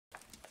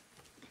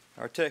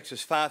Our text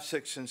is 5,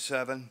 6, and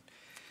 7.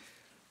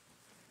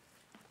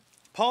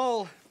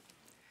 Paul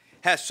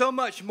has so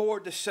much more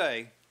to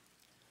say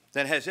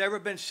than has ever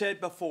been said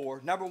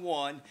before. Number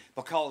one,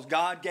 because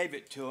God gave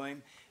it to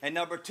him. And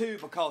number two,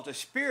 because the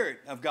Spirit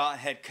of God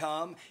had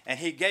come and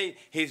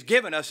He's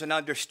given us an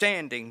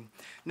understanding.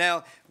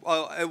 Now,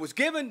 it was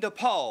given to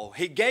Paul.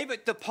 He gave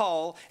it to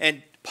Paul,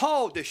 and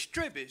Paul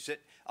distributes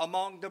it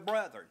among the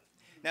brethren.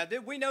 Now,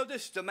 we know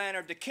this is the manner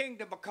of the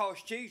kingdom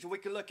because Jesus, we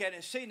can look at it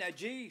and see now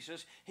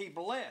Jesus, He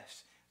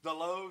blessed the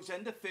loaves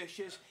and the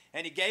fishes,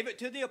 and He gave it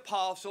to the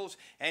apostles,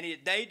 and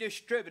they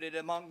distributed it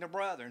among the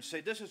brethren. See,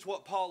 this is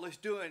what Paul is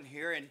doing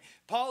here, and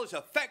Paul is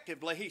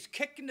effectively, he's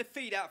kicking the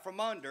feet out from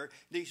under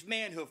these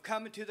men who have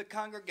come into the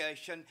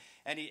congregation,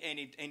 and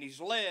he's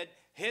led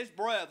his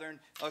brethren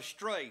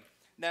astray.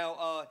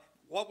 Now,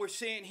 what we're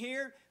seeing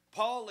here,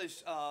 Paul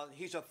is,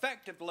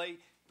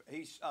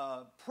 he's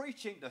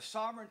preaching the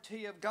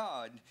sovereignty of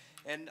God,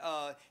 and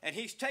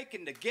he's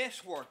taking the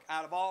guesswork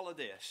out of all of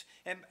this.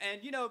 And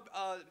you know,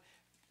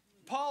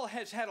 Paul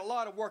has had a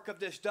lot of work of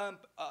this done,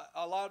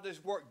 a lot of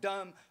this work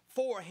done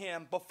for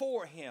him,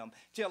 before him.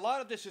 See, a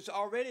lot of this has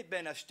already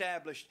been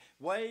established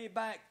way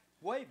back,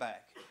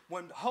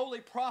 when holy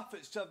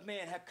prophets of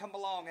men have come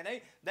along, and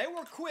they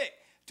were quick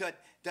to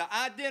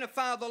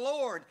identify the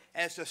Lord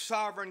as the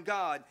sovereign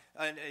God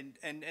and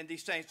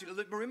these things.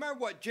 Remember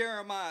what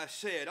Jeremiah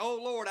said, "Oh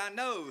Lord, I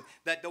know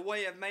that the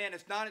way of man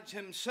is not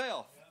in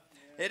himself.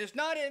 It is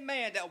not in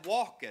man that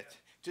walketh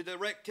to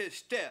direct his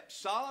steps."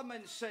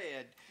 Solomon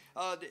said,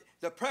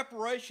 the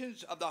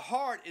preparations of the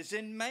heart is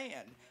in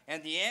man,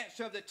 and the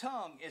answer of the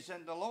tongue is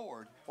in the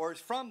Lord, or is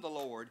from the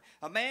Lord.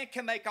 A man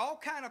can make all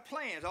kind of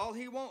plans, all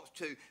he wants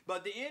to,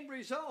 but the end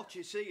result,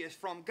 you see, is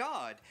from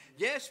God.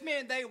 Yes,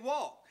 men, they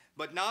walk,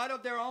 but not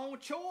of their own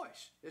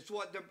choice. It's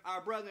what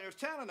our brethren are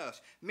telling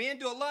us. Men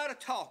do a lot of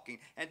talking,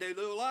 and they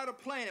do a lot of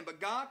planning, but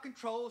God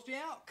controls the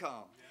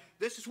outcome.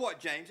 This is what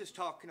James is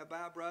talking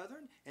about,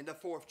 brethren, in the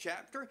 4th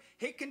chapter.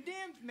 He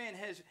condemns men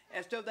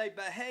as though they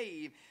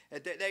behave,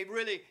 that they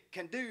really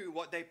can do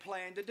what they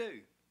plan to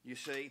do, you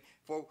see.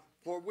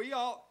 For we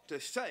ought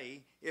to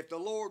say, if the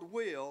Lord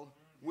will,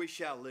 we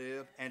shall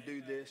live and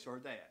do this or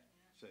that.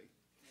 See,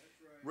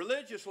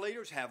 religious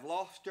leaders have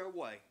lost their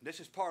way.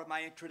 This is part of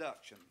my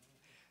introduction.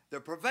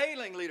 The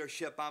prevailing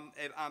leadership,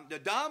 the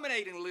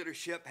dominating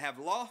leadership have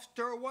lost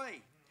their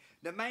way.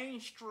 The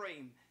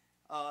mainstream,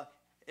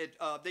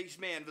 these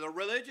men, the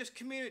religious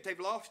community, they've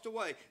lost the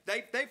way.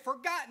 They've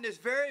forgotten this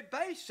very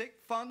basic,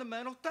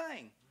 fundamental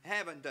thing,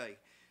 haven't they?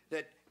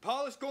 That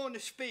Paul is going to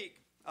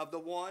speak of the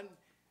one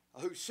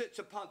who sits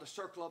upon the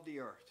circle of the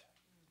earth.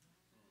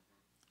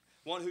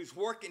 One who's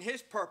working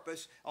his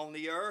purpose on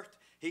the earth.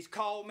 He's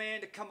called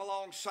man to come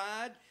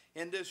alongside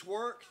in this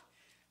work.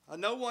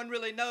 No one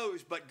really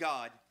knows but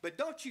God. But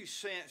don't you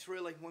sense,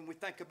 really, when we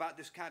think about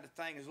this kind of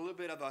thing, as a little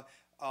bit of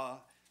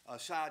a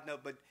side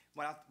note, but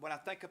when I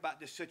think about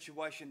this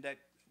situation that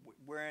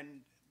we're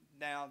in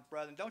now,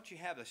 brethren, don't you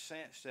have a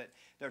sense that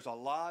there's a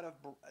lot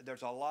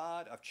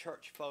of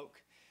church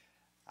folk,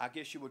 I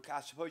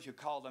suppose you'd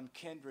call them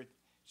kindred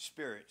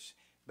spirits,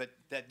 but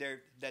that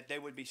they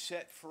would be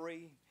set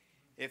free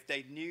if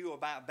they knew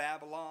about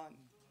Babylon,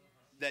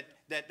 that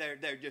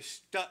they're just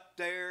stuck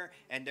there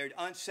and they're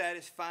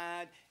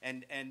unsatisfied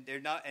and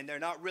they're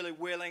not really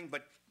willing,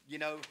 but you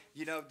know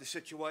the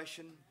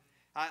situation.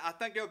 I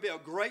think there will be a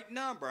great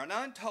number, an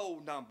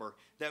untold number,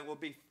 that will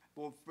be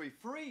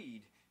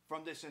freed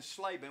from this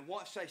enslavement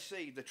once they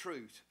see the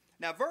truth.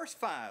 Now, verse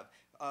 5,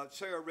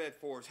 Sarah read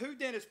for us. Who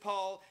then is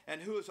Paul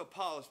and who is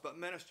Apollos but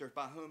ministers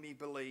by whom he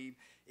believed,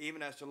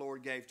 even as the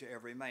Lord gave to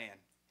every man?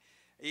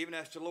 Even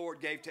as the Lord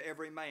gave to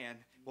every man.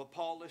 What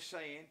Paul is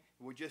saying,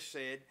 we just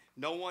said,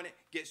 no one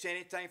gets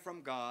anything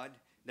from God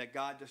that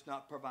God does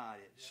not provide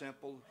it.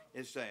 Simple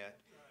as that.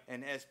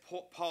 And as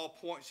Paul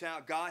points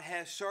out, God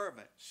has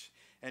servants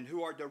and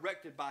who are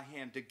directed by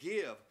him to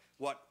give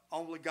what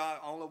only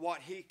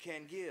what he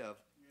can give.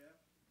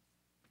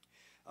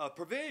 Yeah.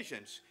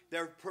 Provisions,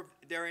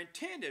 they're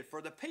intended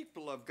for the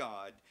people of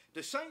God.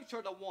 The saints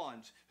are the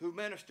ones who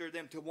minister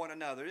them to one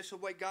another. This is the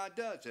way God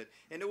does it.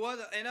 In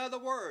other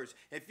words,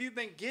 if you've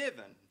been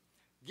giving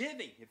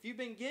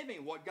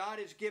what God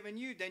has given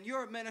you, then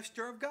you're a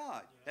minister of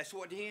God. Yeah. That's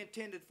what he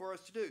intended for us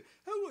to do.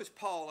 Who is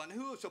Paul and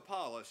who is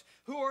Apollos?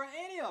 Who are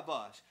any of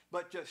us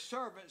but just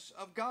servants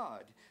of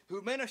God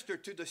who minister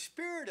to the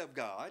Spirit of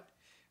God,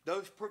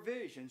 those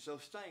provisions,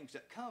 those things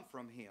that come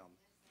from him.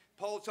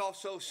 Paul's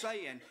also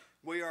saying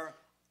we are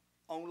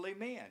only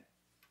men.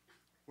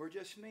 We're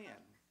just men.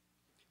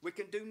 We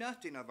can do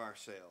nothing of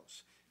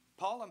ourselves.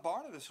 Paul and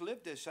Barnabas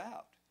lived this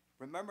out.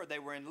 Remember, they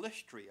were in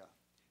Lystra.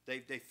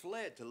 They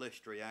fled to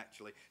Lystra,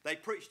 actually. They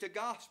preached the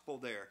gospel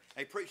there.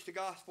 They preached the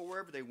gospel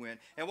wherever they went.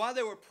 And while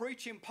they were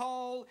preaching,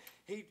 Paul,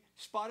 he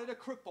spotted a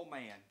crippled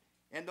man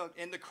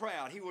in the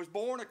crowd. He was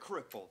born a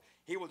cripple.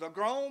 He was a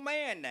grown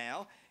man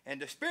now,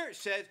 and the Spirit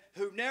says,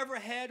 who never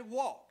had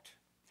walked.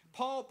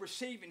 Paul,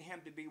 perceiving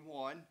him to be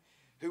one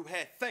who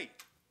had faith,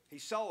 he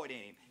saw it in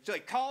him. So he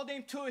called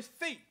him to his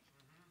feet.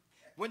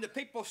 When the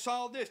people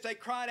saw this, they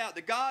cried out,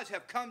 the gods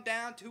have come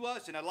down to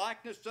us in the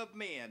likeness of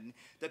men.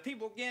 The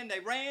people again, they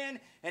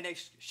ran and they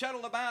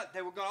shuttled about.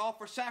 They were going to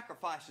offer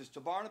sacrifices to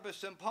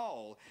Barnabas and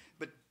Paul.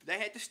 But they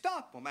had to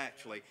stop them,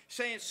 actually,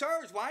 saying,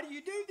 sirs, why do you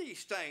do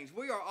these things?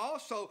 We are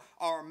also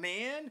our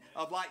men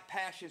of like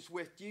passions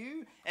with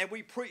you, and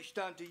we preached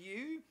unto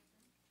you.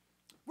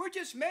 We're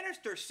just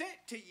ministers sent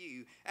to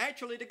you.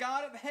 Actually, the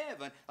God of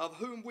heaven, of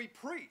whom we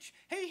preach.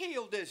 He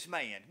healed this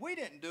man. We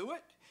didn't do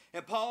it.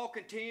 And Paul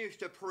continues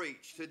to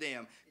preach to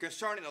them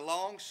concerning the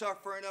long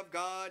suffering of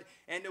God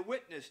and the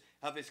witness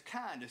of his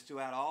kindness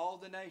throughout all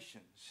the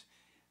nations.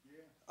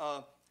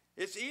 Yeah.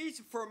 It's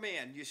easy for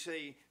men, you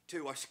see,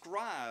 to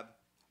ascribe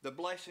the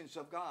blessings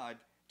of God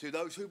to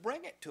those who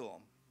bring it to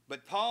them.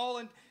 But Paul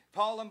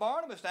and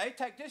Barnabas, they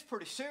take this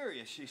pretty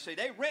serious, you see.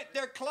 They rent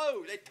their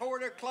clothes. They tore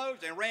their clothes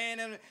and ran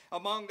in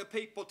among the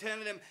people,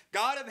 telling them,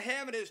 God of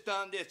heaven has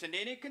done this. And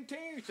then he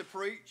continues to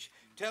preach,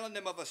 telling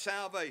them of a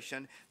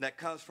salvation that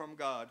comes from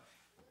God.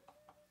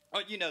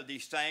 Oh, you know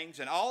these things,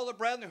 and all the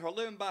brethren who are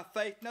living by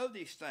faith know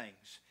these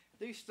things.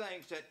 These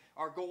things that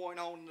are going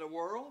on in the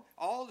world,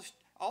 all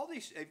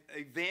these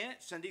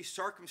events and these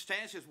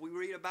circumstances we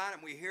read about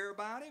and we hear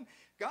about him,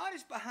 God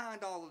is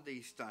behind all of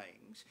these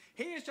things.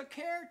 He is a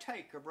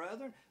caretaker,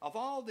 brethren, of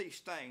all these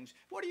things.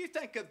 What do you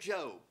think of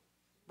Job,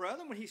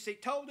 brethren, when he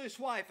told his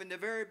wife in the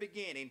very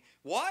beginning,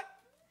 what?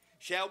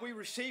 Shall we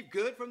receive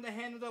good from the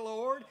hand of the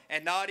Lord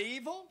and not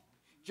evil?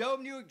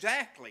 Job knew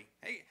exactly.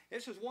 Hey,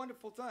 this is a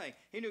wonderful thing.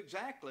 He knew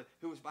exactly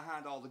who was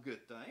behind all the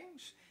good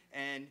things,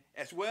 and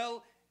as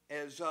well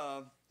as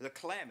the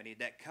calamity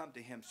that come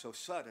to him so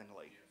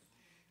suddenly.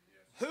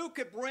 Who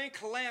could bring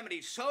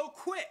calamity so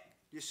quick?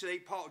 You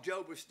see,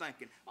 Job was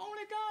thinking,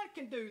 only God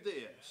can do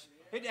this.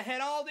 It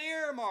had all the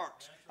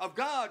earmarks of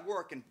God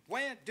working,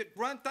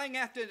 one thing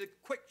after the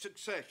quick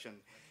succession.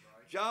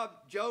 Job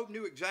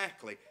knew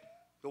exactly.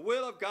 The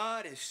will of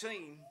God is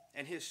seen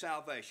in his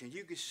salvation.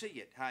 You can see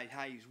it, how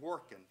he's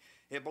working.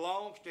 It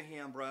belongs to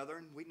him,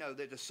 brethren. We know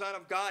that the Son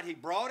of God, he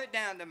brought it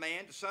down to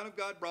man. The Son of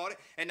God brought it.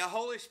 And the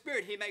Holy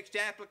Spirit, he makes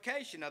the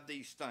application of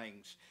these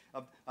things,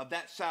 of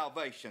that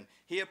salvation.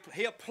 He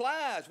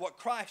applies what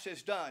Christ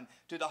has done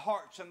to the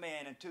hearts of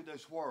man and to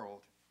this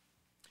world.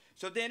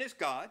 So then it's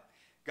God.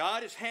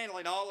 God is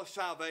handling all of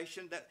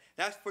salvation,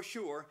 that's for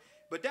sure.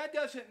 But that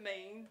doesn't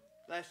mean,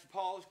 that's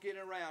Paul's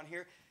getting around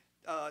here,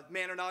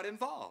 men are not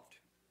involved.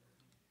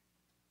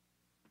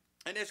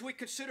 And as we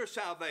consider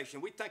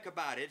salvation, we think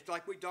about it. It's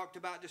like we talked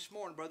about this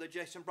morning, Brother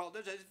Jason brought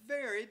this. It's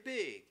very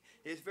big.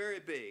 It's very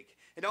big.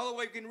 And the only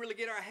way we can really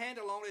get our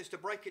handle on it is to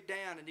break it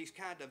down in these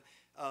kind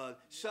of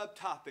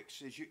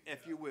subtopics,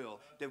 if you will,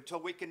 so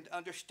we can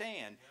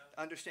understand,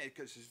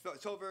 because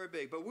it's so very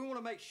big. But we want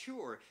to make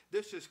sure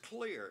this is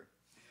clear,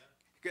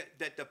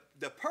 that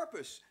the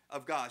purpose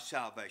of God's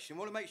salvation, we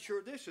want to make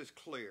sure this is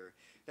clear,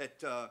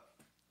 that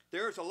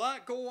there's a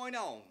lot going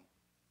on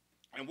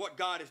and what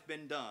God has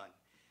been done.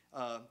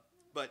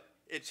 But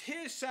it's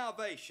his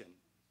salvation,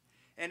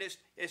 and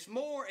it's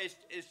more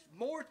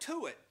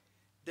to it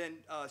than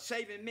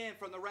saving men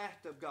from the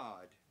wrath of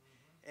God.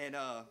 And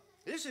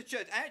this is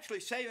just actually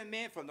saving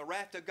men from the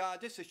wrath of God.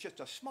 This is just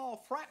a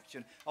small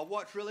fraction of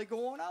what's really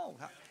going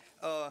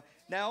on.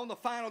 Now on the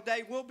final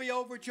day, we'll be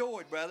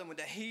overjoyed, brethren, when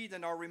the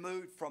heathen are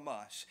removed from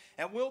us.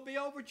 And we'll be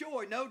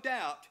overjoyed, no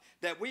doubt,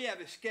 that we have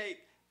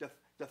escaped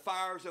the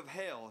fires of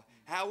hell.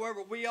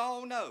 However, we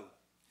all know,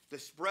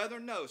 this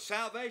brethren know,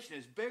 salvation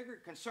is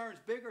concerns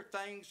bigger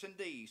things than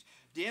these.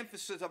 The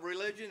emphasis of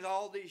religion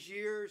all these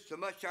years, to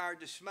much our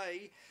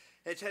dismay,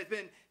 it's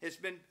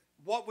been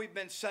what we've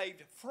been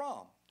saved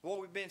from.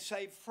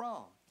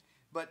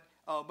 But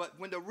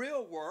when the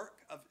real work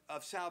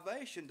of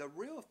salvation, the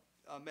real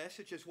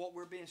message is what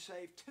we're being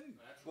saved to.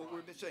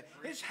 We're being saved.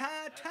 It's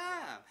high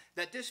time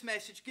that this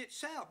message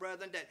gets out,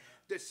 brethren. That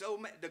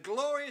the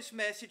glorious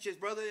message, as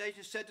Brother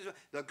Agent said,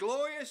 the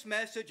glorious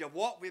message of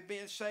what we're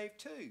being saved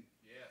to.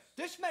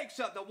 This makes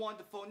up the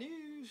wonderful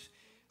news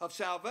of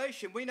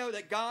salvation. We know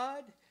that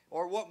God,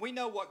 we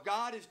know what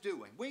God is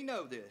doing. We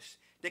know this.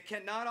 That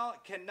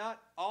cannot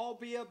all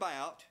be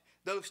about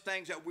those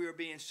things that we are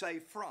being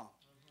saved from.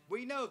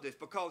 We know this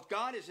because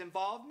God has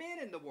involved men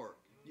in the work,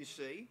 you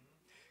see.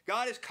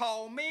 God has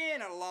called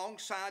men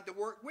alongside to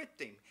work with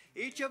him.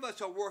 Each of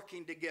us are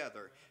working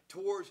together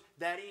towards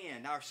that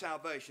end, our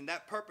salvation,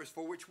 that purpose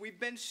for which we've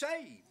been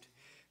saved.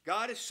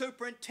 God is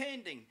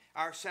superintending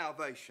our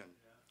salvation.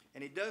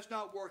 And he does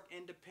not work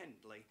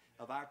independently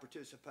of our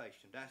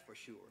participation, that's for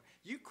sure.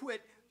 You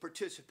quit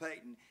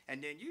participating,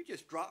 and then you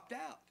just dropped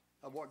out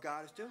of what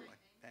God is doing.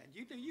 And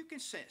you can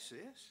sense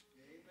this.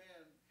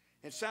 Amen.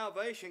 In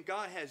salvation,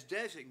 God has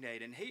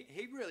designated, and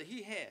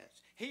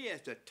he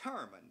has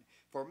determined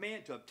for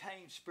men to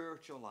obtain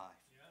spiritual life.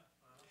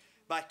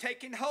 By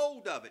taking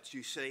hold of it,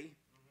 you see,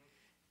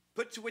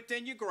 puts it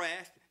within your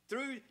grasp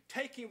through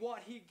taking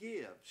what he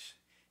gives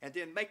and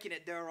then making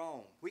it their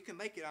own. We can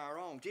make it our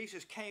own.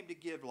 Jesus came to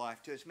give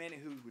life to as many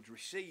who would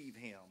receive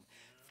him.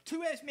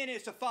 To as many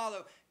as the Father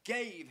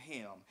gave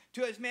him.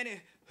 To as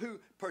many who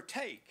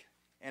partake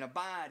and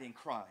abide in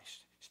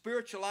Christ.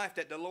 spiritual life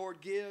that the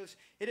Lord gives,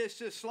 it is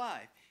this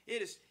life.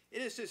 It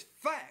is this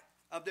fact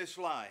of this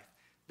life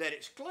that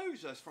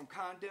excludes us from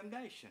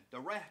condemnation, the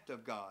wrath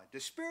of God. The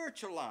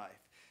spiritual life.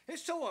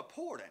 It's so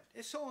important.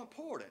 It's so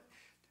important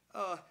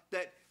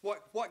that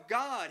what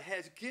God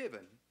has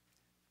given,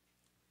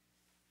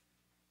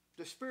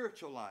 the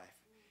spiritual life,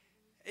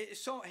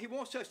 He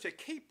wants us to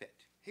keep it.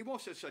 He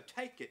wants us to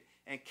take it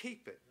and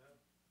keep it.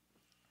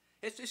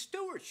 It's a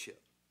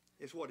stewardship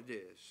is what it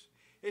is.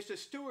 It's a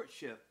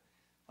stewardship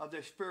of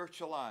the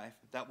spiritual life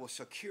that will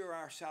secure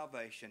our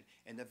salvation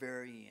in the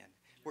very end.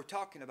 We're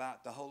talking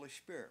about the Holy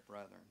Spirit,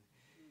 brethren.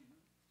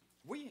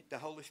 The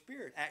Holy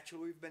Spirit,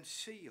 actually, we've been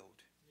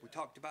sealed. We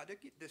talked about it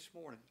this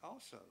morning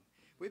also.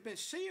 We've been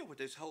sealed with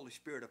this Holy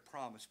Spirit of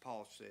promise,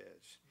 Paul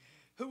says.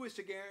 Who is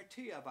the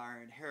guarantee of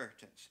our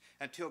inheritance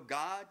until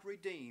God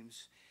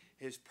redeems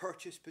His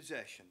purchased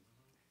possession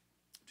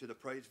to the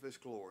praise of His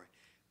glory.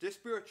 This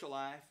spiritual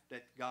life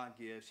that God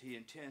gives, He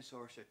intends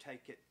for us to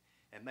take it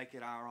and make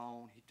it our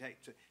own. He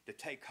takes it to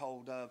take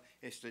hold of.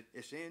 It's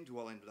the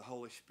indwelling of the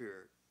Holy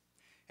Spirit.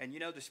 And you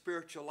know, the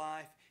spiritual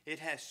life, it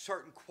has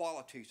certain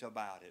qualities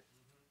about it.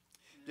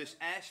 The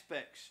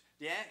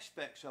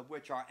aspects of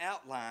which are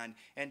outlined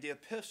in the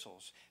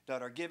epistles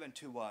that are given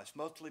to us,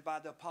 mostly by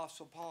the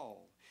Apostle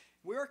Paul.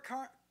 We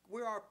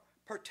are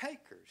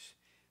partakers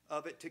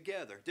of it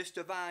together, this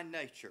divine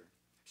nature,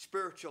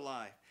 spiritual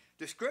life.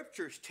 The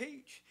Scriptures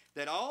teach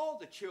that all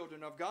the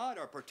children of God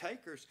are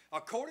partakers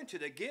according to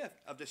the gift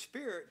of the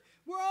Spirit.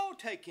 We're all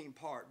taking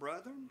part,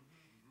 brethren,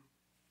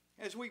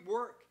 as we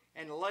work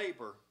and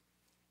labor.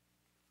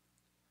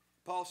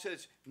 Paul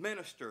says,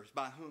 ministers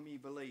by whom ye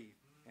believe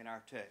in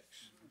our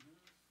text.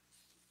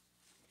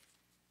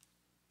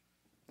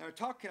 Now we're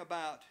talking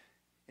about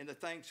in the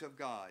things of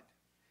God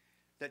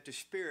that the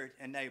Spirit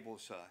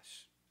enables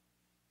us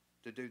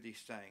to do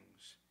these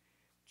things.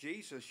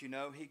 Jesus, you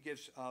know, He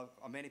gives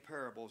many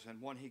parables,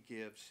 and one He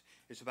gives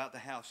is about the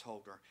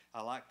householder.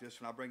 I like this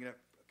one. I bring it up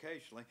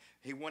occasionally.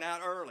 He went out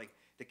early.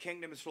 The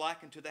kingdom is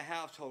likened to the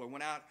householder.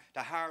 Went out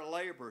to hire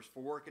laborers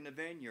for work in the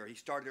vineyard. He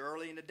started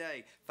early in the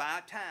day.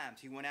 5 times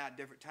he went out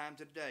different times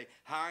of the day,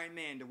 hiring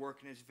men to work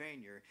in his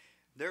vineyard.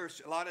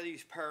 There's a lot of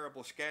these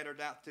parables scattered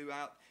out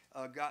throughout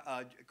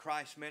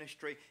Christ's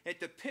ministry. It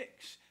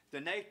depicts the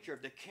nature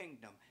of the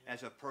kingdom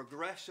as a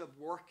progressive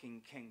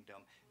working kingdom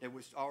that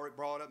was already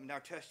brought up in our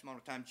testimony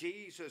time.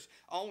 Jesus'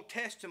 own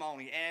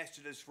testimony adds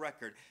to this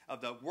record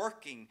of the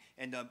working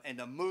and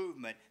the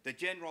movement, the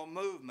general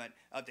movement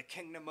of the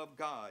kingdom of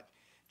God.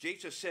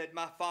 Jesus said,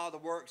 my Father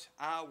works,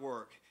 I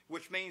work,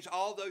 which means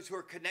all those who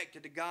are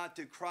connected to God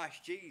through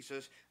Christ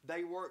Jesus,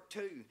 they work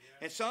too.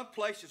 Yeah. In some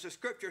places, the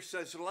Scripture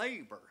says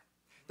labor.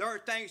 There are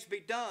things to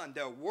be done,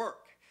 they'll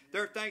work.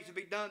 There are things to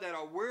be done that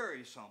are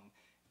wearisome.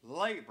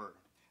 Labor.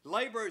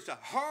 Labor is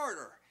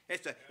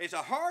it's a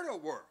harder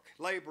work,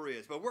 labor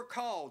is, but we're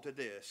called to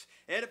this.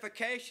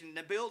 Edification,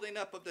 the building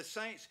up of the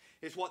saints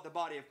is what the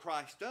body of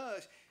Christ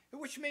does,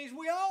 which means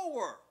we all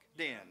work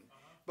then.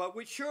 But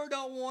we sure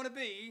don't want to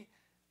be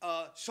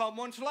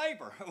someone's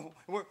labor.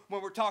 When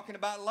we're talking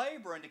about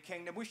labor in the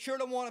kingdom, we sure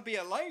don't want to be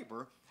a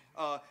labor.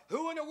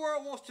 Who in the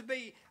world wants to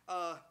be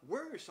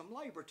wearisome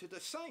labor to the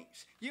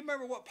saints? You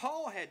remember what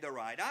Paul had to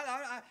write.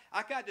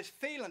 I got this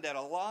feeling that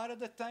a lot of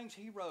the things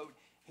he wrote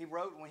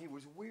when he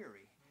was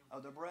weary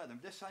of the brethren.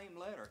 This same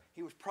letter,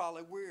 he was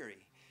probably weary.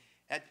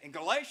 In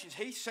Galatians,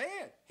 he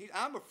said,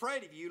 I'm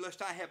afraid of you,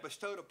 lest I have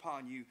bestowed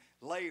upon you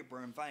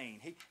labor in vain.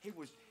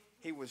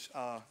 He was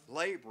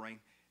laboring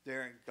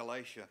there in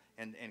Galatia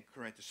and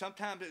Corinth.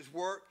 Sometimes it's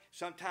work,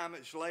 sometimes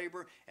it's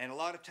labor, and a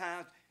lot of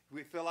times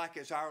we feel like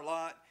it's our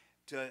lot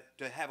to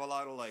have a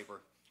lot of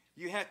labor.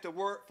 You have to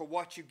work for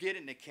what you get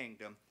in the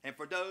kingdom. And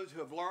for those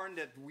who have learned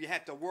that we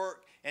have to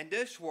work in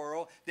this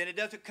world, then it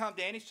doesn't come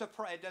to any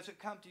surprise. It doesn't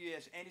come to you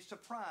as any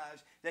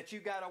surprise that you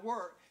got to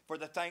work for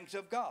the things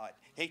of God.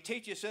 He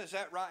teaches us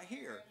that right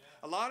here.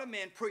 A lot of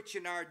men preach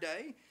in our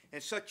day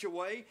in such a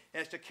way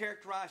as to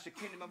characterize the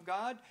kingdom of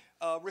God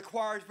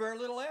requires very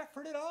little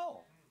effort at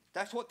all.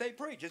 That's what they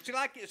preach.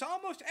 It's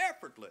almost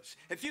effortless.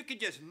 If you could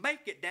just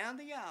make it down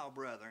the aisle,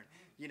 brethren,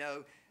 you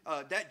know,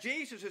 that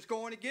Jesus is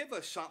going to give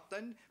us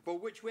something for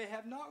which we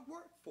have not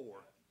worked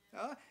for.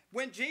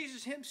 When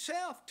Jesus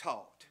himself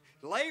taught,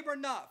 labor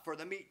not for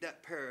the meat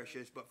that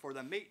perishes, but for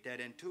the meat that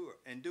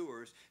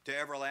endures to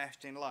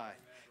everlasting life.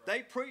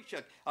 They preach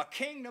a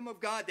kingdom of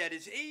God that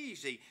is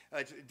easy,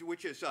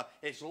 which is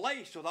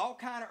laced with all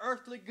kind of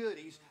earthly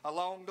goodies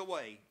along the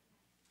way.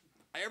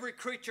 Every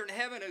creature in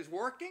heaven is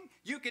working.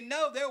 You can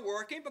know they're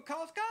working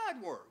because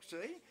God works,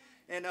 see?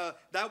 And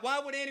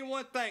why would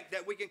anyone think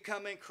that we can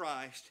come in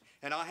Christ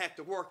and not have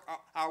to work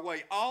our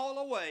way all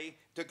the way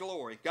to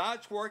glory?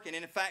 God's working,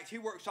 and in fact, He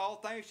works all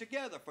things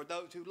together for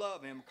those who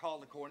love Him,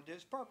 called according to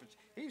His purpose.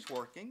 He's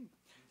working.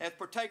 As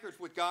partakers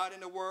with God in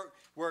the work,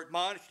 we're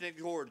admonished and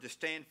exhorted to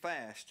stand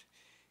fast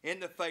in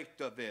the faith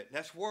of it.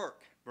 That's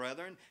work,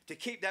 brethren, to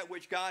keep that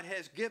which God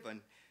has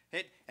given.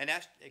 And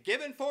that's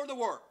given for the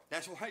work.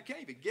 That's why it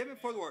gave it, given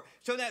for the work.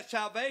 So that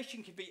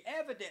salvation can be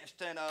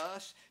evidenced in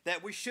us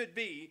that we should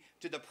be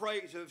to the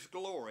praise of His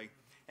glory.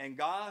 And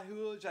God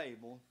who is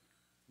able,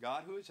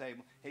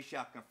 he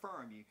shall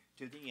confirm you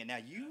to the end. Now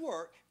you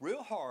work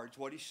real hard is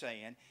what he's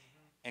saying,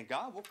 and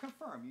God will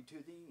confirm you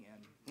to the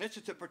end. This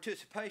is the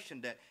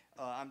participation that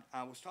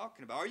I was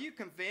talking about. Are you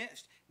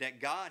convinced that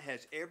God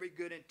has every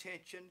good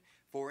intention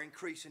for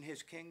increasing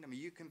his kingdom? Are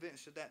you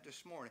convinced of that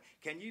this morning?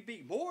 Can you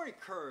be more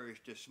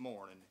encouraged this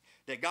morning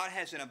that God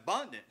has an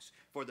abundance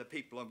for the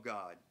people of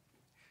God?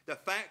 The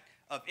fact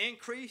of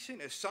increasing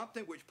is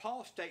something which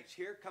Paul states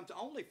here comes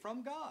only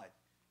from God,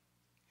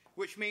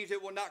 which means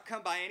it will not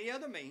come by any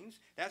other means.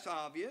 That's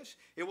obvious.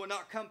 It will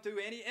not come through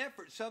any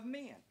efforts of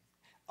men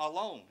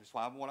alone. That's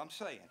what I'm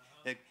saying.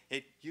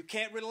 You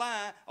can't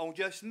rely on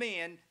just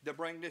men to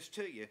bring this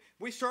to you.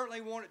 We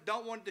certainly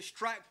don't want to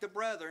distract the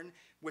brethren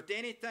with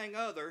any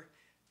other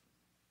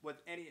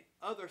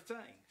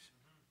things.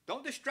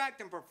 Don't distract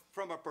them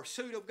from a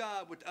pursuit of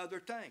God with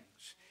other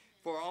things,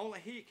 for only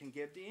he can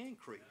give the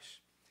increase.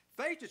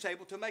 Faith is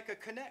able to make a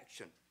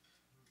connection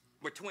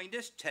between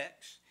this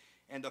text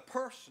and the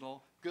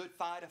personal good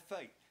fight of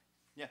faith.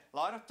 Yeah, a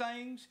lot of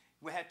things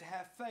we have to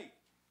have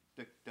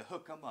faith to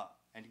hook them up.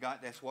 And God,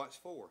 that's what it's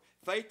for.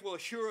 Faith will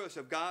assure us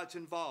of God's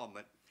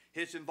involvement,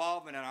 his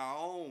involvement in our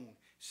own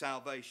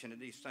salvation in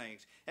these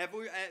things. As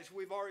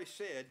we've already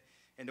said,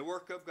 in the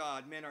work of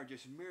God, men are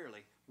just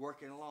merely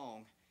working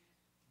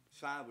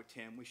alongside with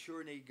him. We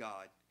sure need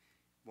God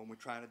when we're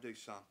trying to do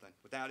something.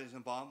 Without his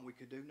involvement, we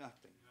could do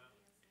nothing.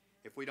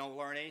 If we don't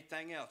learn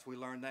anything else, we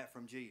learn that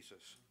from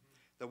Jesus.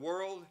 The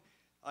world,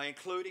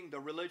 including the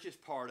religious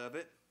part of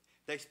it,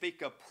 they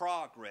speak of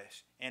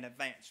progress and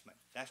advancement.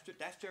 That's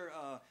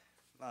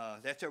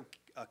their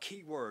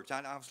key words.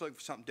 I was looking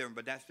for something different,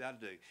 but that's what I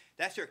do.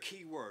 That's their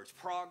key words,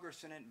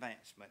 progress and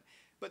advancement.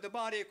 But the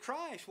body of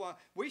Christ, well,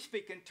 we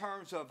speak in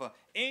terms of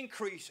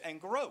increase and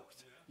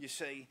growth, you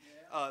see.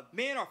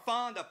 Men are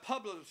fond of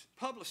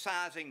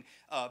publicizing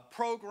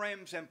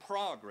programs and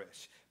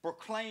progress,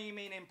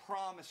 proclaiming and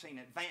promising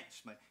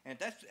advancement. And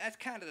that's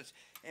kind of this.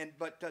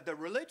 But the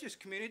religious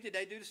community,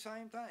 they do the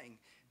same thing.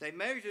 They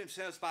measure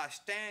themselves by a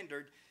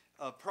standard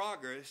of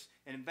progress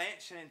and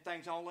advancing in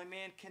things only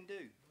men can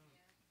do.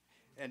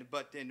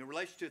 But in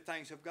relation to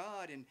things of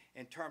God,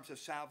 in terms of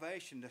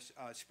salvation,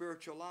 the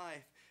spiritual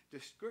life, the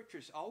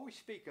scriptures always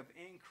speak of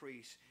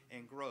increase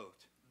and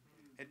growth.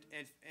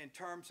 In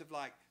terms of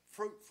like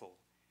fruitful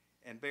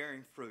and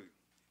bearing fruit.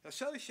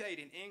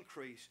 Associating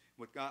increase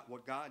with God,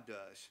 what God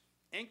does.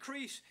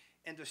 Increase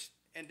in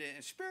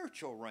the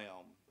spiritual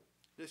realm.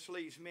 This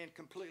leaves men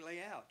completely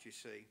out, you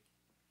see.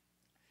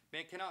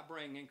 Men cannot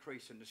bring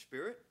increase in the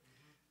spirit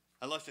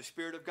unless the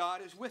Spirit of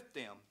God is with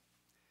them.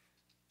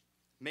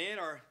 Men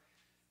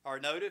are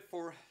noted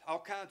for all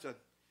kinds of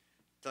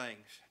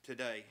things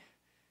today.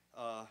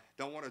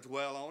 Don't want to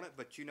dwell on it,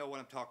 but you know what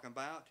I'm talking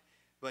about.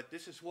 But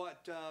this is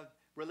what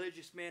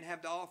religious men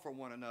have to offer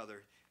one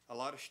another. A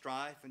lot of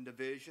strife and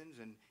divisions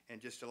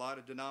and just a lot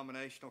of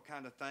denominational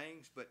kind of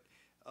things. But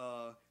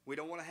we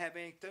don't want to have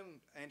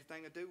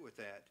anything to do with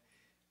that.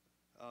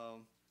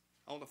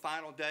 On the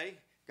final day,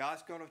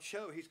 God's going to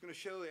show. He's going to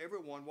show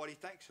everyone what he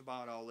thinks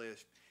about all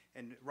this.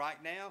 And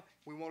right now,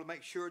 we want to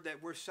make sure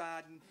that we're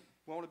siding.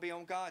 We want to be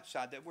on God's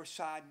side, that we're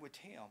siding with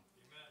him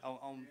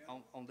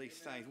on these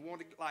things. We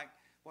want to, like,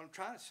 what I'm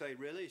trying to say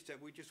really is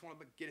that we just want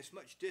to get as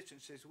much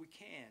distance as we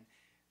can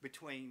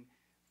between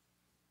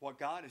what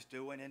God is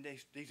doing and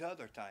these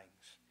other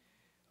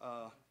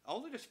things.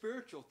 Only the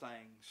spiritual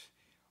things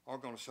are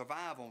going to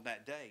survive on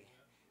that day.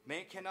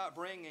 Man cannot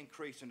bring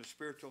increase in the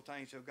spiritual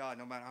things of God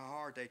no matter how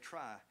hard they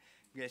try.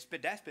 Yes,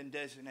 but that's been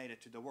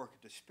designated to the work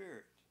of the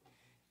Spirit.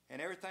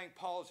 And everything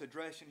Paul's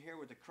addressing here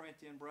with the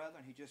Corinthian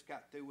brethren, he just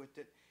got through with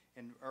it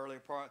in the earlier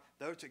part.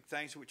 Those are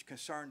things which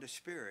concern the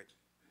Spirit.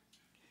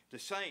 The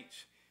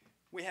saints,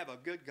 we have a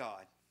good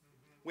God.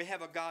 We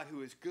have a God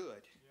who is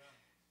good.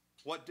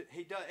 What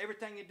he does,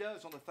 everything he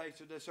does on the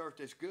face of this earth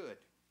is good.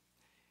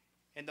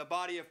 In the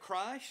body of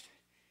Christ,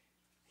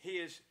 he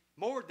is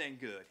more than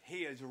good. He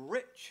is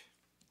rich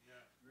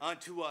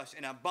unto us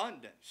in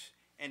abundance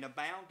and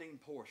abounding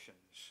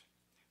portions,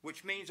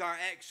 which means our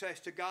access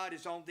to God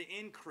is on the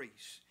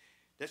increase.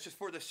 This is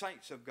for the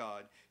saints of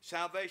God.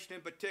 Salvation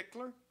in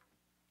particular.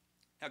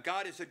 Now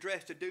God is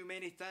addressed to do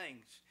many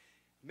things.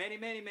 Many,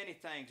 many, many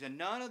things. And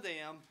none of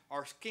them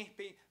are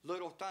skimpy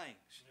little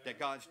things that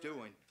God's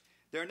doing.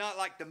 They're not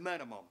like the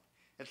minimum.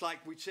 It's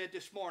like we said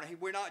this morning.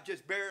 We're not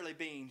just barely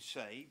being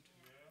saved.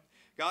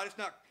 God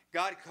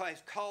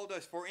has called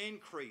us for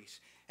increase.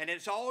 And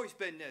it's always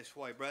been this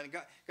way, brother.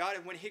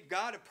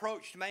 God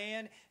approached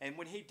man, and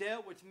when he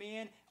dealt with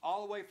men,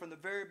 all the way from the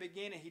very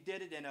beginning, he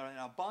did it in an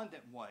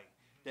abundant way.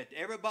 That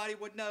everybody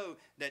would know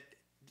that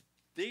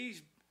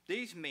these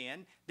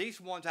men,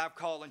 these ones I've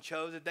called and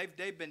chosen,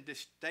 they've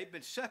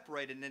been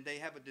separated, and they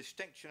have a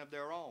distinction of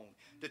their own.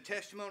 The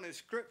testimony of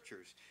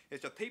Scriptures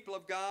is the people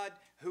of God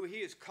who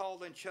he has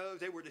called and chose.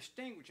 They were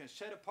distinguished and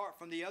set apart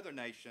from the other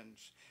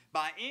nations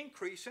by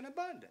increase and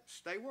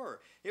abundance. They were.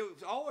 It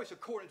was always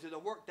according to the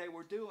work they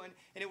were doing,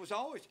 and it was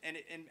always,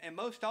 and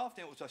most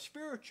often it was a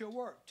spiritual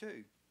work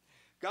too.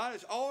 God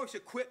has always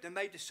equipped and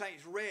made the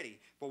saints ready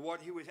for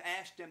what he was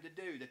asked them to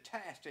do, the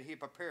task that he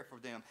prepared for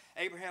them.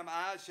 Abraham,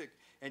 Isaac,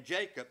 and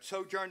Jacob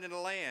sojourned in the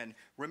land.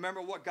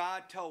 Remember what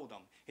God told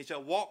them. He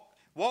said,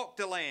 walk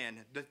the land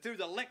through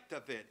the length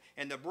of it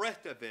and the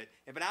breadth of it,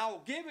 but I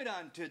will give it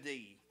unto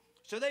thee.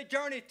 So they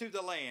journeyed through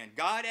the land.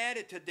 God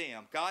added to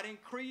them. God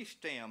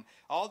increased them.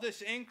 All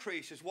this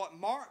increase is what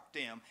marked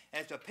them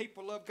as the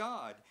people of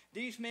God.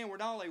 These men were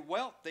not only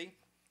wealthy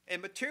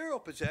in material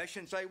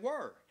possessions, they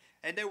were,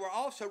 and they were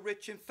also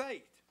rich in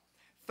faith.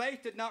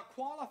 Faith did not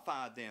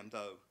qualify them,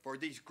 though, for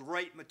these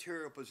great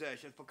material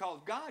possessions because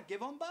God gave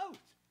them both,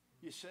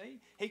 you see.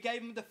 He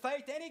gave them the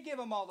faith and he gave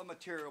them all the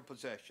material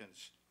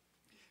possessions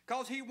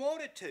because he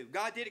wanted to.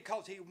 God did it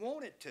because he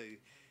wanted to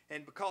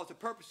and because the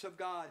purpose of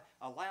God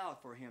allowed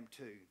for him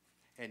to,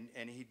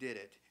 and he did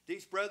it.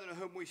 These brethren of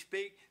whom we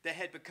speak, they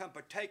had become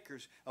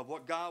partakers of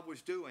what God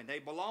was doing. They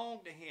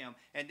belonged to him,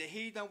 and the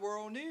heathen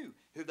world knew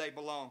who they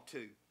belonged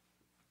to.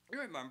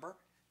 You remember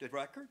the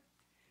record?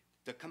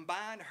 The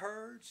combined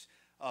herds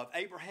of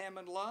Abraham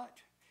and Lot,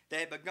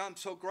 they had become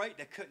so great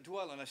they couldn't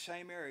dwell in the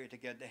same area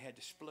together. They had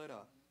to split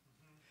up.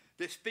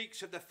 This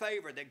speaks of the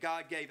favor that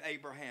God gave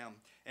Abraham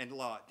and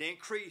Lot. The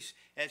increase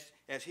as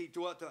they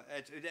dwelt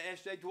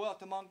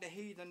among the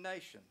heathen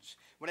nations.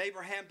 When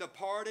Abraham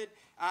departed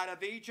out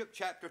of Egypt,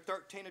 chapter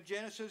 13 of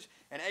Genesis,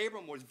 and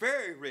Abram was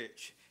very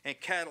rich in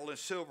cattle and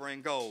silver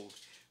and gold.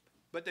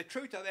 But the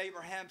truth of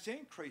Abraham's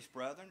increase,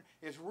 brethren,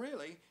 is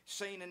really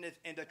seen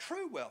in the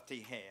true wealth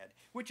he had,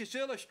 which is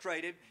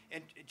illustrated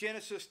in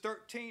Genesis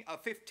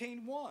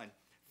 15:1.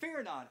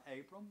 Fear not,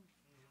 Abram,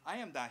 I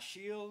am thy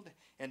shield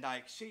and thy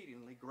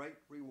exceedingly great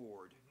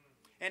reward.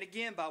 And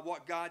again, by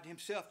what God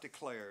himself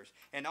declares,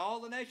 and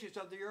all the nations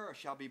of the earth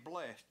shall be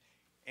blessed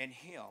in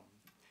him.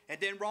 And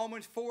then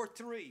Romans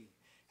 4:3.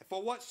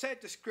 For what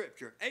said the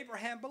scripture?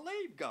 Abraham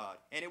believed God,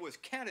 and it was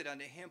counted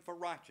unto him for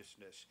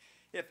righteousness.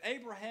 If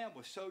Abraham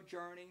was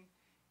sojourning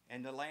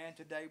in the land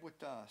today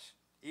with us,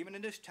 even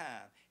in this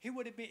time, he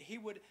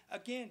would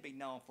again be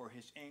known for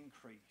his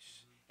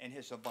increase and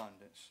his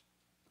abundance.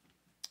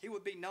 He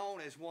would be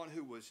known as one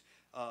who was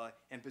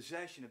in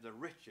possession of the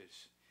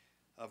riches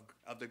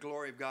of the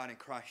glory of God in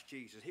Christ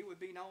Jesus. He would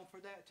be known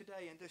for that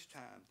today in this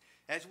time.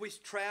 As we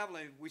travel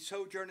and we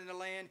sojourn in the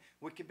land,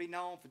 we can be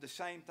known for the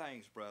same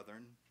things,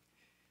 brethren.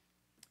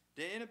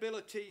 The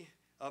inability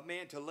of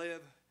man to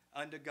live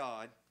unto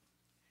God,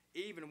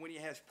 even when he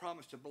has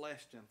promised to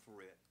bless them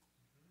for it.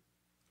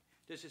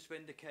 This has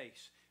been the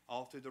case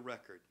all through the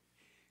record.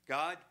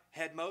 God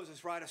had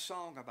Moses write a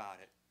song about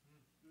it.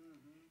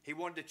 He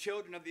wanted the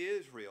children of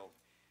Israel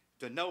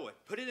to know it.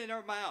 Put it in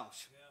their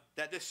mouths,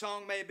 that this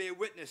song may be a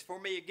witness for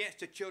me against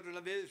the children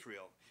of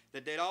Israel,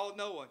 that they'd all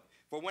know it.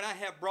 For when I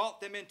have brought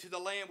them into the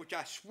land which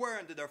I swear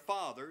unto their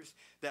fathers,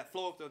 that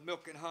floweth with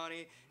milk and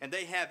honey, and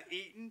they have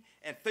eaten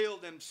and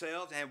filled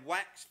themselves and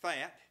waxed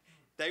fat,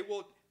 they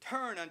will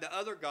turn unto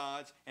other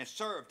gods and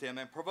serve them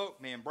and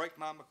provoke me and break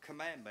my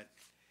commandment.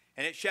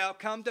 And it shall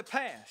come to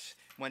pass,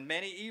 when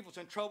many evils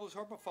and troubles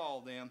are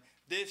befall them,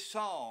 this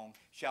song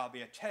shall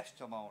be a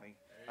testimony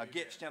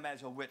against them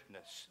as a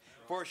witness.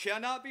 For it shall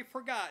not be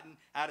forgotten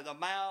out of the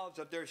mouths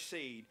of their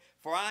seed.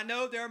 For I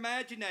know their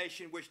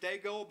imagination which they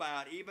go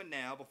about even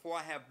now, before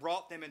I have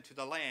brought them into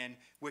the land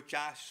which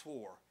I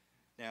swore.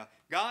 Now,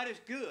 God is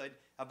good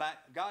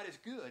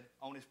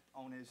on his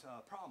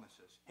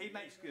promises. He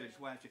makes good.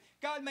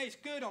 God makes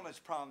good on his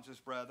promises,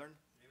 brethren.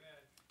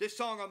 Amen. This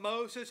song of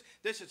Moses,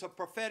 this is a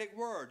prophetic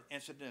word,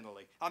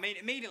 incidentally. I mean,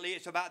 immediately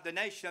it's about the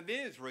nation of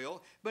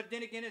Israel, but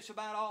then again it's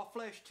about all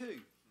flesh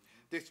too.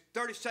 This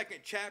 32nd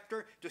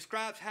chapter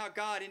describes how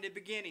God, in the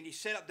beginning, he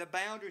set up the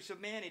boundaries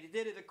of man, and he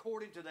did it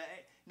according to the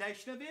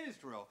nation of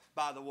Israel,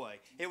 by the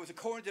way. It was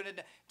according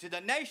to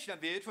the nation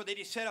of Israel that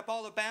he set up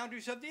all the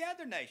boundaries of the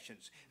other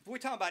nations. If we're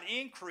talking about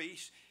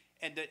increase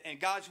and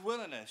God's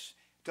willingness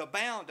to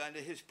abound unto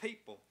his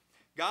people,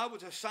 God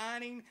was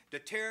assigning the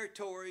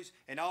territories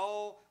and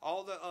all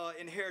the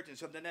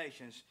inheritance of the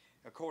nations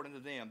according to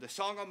them. The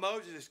Song of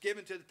Moses is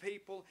given to the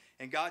people,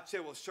 and God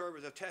said will serve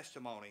as a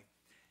testimony.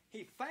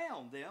 He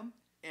found them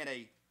in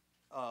a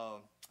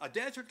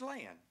desert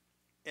land,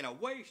 in a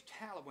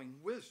waste-hallowing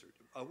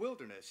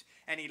wilderness,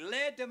 and he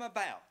led them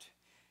about.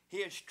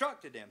 He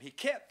instructed them. He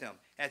kept them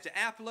as the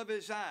apple of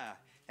his eye,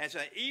 as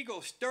an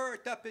eagle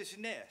stirreth up his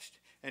nest,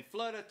 and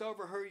floodeth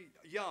over her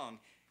young,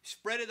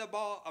 spreadeth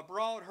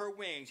abroad her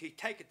wings. He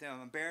taketh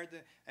them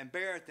and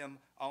beareth them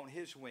on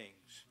his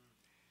wings.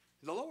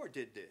 The Lord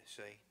did this,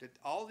 see, that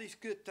all these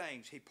good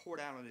things he poured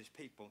out on his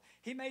people.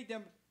 He made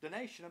them the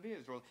nation of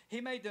Israel.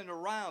 He made them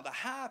around the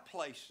high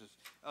places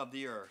of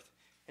the earth,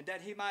 and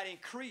that he might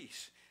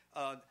increase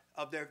of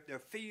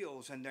their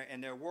fields and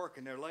their work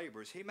and their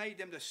labors. He made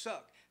them to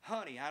suck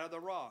honey out of the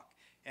rock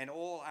and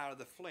oil out of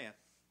the flint.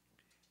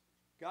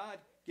 God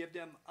gave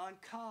them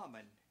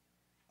uncommon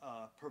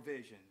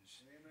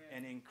provisions. Amen.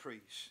 And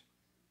increase.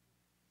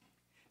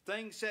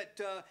 Things that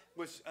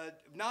was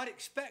not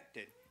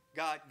expected.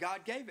 God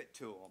gave it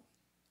to them.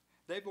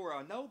 They were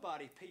a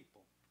nobody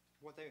people.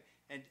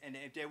 And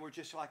they were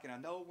just like in a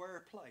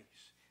nowhere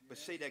place. But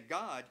see that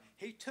God,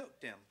 he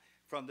took them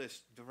from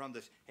this,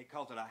 he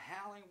calls it a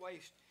howling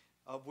waste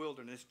of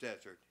wilderness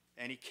desert.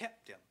 And he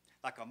kept them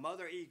like a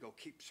mother eagle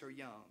keeps her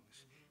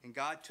youngs. And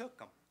God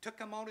took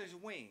them on his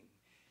wing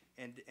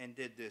and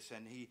did this.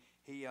 And he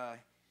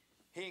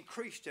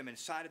increased them in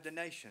sight of the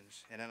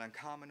nations in an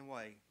uncommon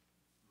way.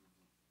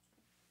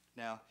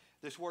 Now,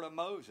 this word of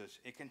Moses,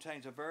 it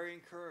contains a very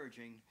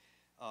encouraging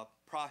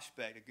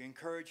prospect, an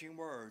encouraging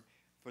word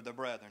for the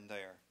brethren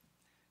there.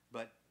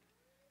 But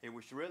it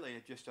was really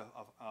just a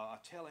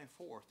telling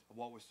forth of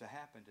what was to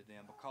happen to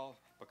them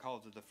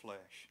because of the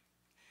flesh.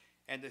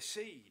 And the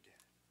seed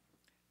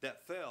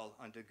that fell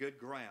unto good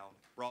ground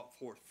brought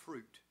forth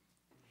fruit,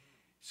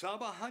 some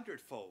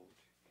 100-fold,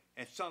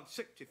 and some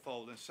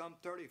 60-fold, and some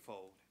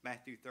 30-fold.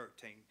 Matthew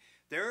 13.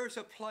 There is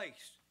a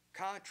place,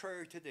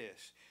 contrary to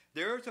this,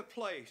 there is a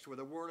place where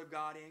the Word of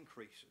God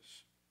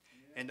increases,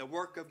 and the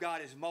work of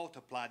God is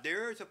multiplied.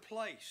 There is a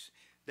place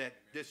that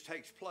this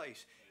takes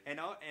place. And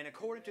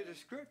according to the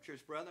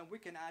Scriptures, brethren, we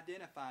can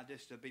identify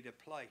this to be the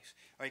place,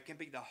 or it can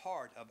be the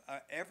heart of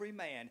every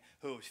man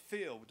who is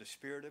filled with the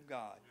Spirit of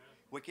God.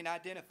 We can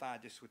identify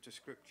this with the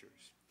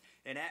Scriptures.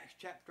 In Acts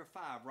chapter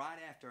 5, right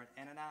after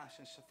Ananias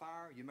and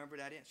Sapphira, you remember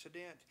that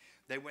incident?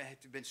 They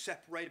had been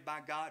separated by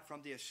God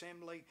from the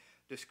assembly.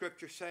 The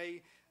Scriptures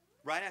say,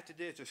 right after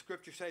this, the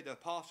Scriptures say the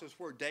apostles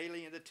were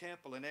daily in the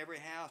temple, in every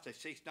house. They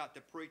ceased not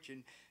to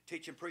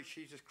teach and preach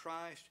Jesus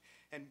Christ.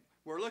 And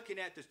we're looking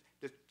at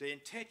the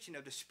intention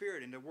of the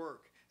Spirit in the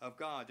work of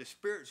God, the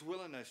Spirit's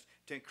willingness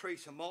to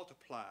increase and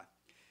multiply.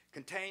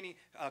 Continuing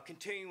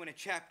in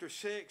chapter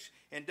 6,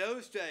 in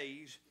those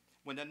days,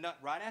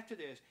 right after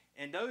this,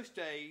 in those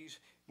days,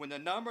 when the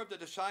number of the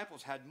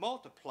disciples had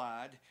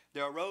multiplied,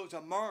 there arose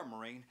a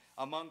murmuring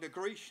among the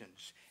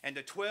Grecians. And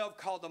the 12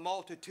 called the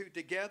multitude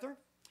together,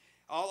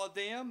 all of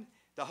them,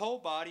 the whole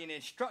body, and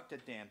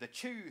instructed them to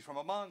choose from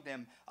among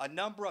them a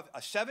number of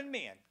 7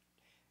 men,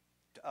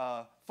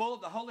 full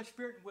of the Holy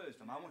Spirit and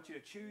wisdom. I want you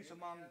to choose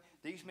among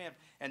these men.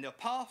 And the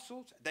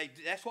apostles,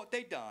 that's what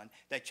they done.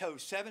 They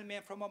chose 7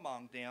 men from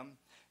among them.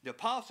 The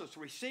apostles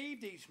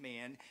received these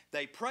men.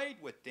 They prayed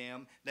with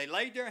them. They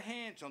laid their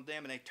hands on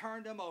them, and they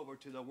turned them over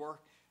to the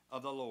work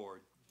of the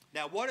Lord.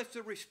 Now, what is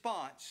the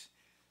response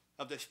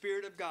of the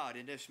Spirit of God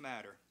in this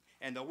matter?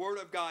 And the word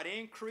of God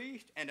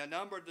increased, and the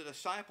number of the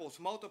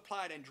disciples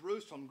multiplied in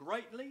Jerusalem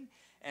greatly,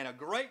 and a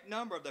great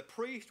number of the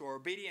priests were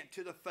obedient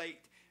to the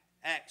faith.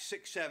 Acts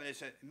 6:7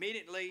 is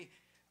immediately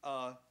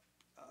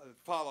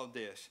followed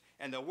this.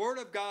 And the word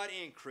of God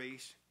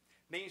increased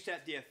means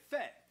that the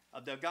effect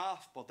of the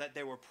gospel that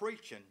they were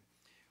preaching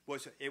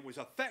was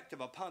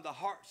effective upon the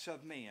hearts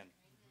of men.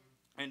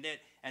 And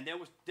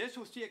this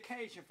was the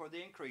occasion for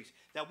the increase.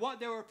 That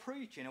what they were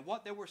preaching and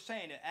what they were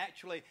saying, it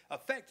actually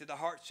affected the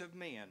hearts of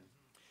men.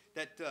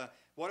 That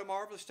what a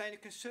marvelous thing to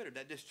consider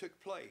that this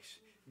took place.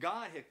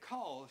 God had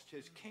caused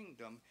his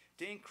kingdom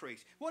to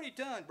increase. What he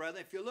done, brother,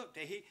 if you look,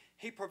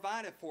 he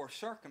provided for a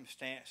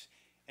circumstance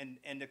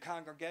in the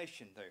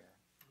congregation there.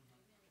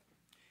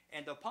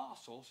 And the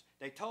apostles,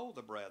 they told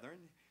the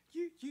brethren,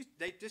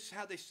 this is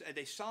how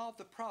they solved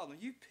the problem.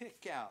 You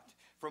pick out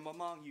from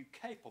among you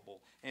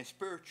capable and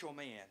spiritual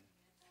men.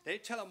 They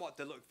didn't tell them what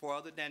to look for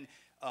other than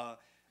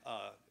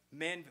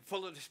men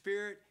full of the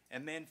Spirit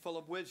and men full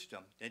of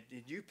wisdom.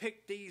 You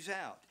pick these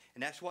out,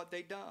 and that's what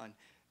they done.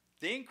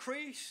 The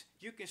increase,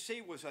 you can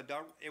see, was a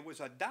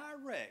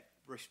direct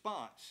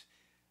response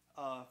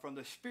from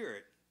the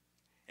Spirit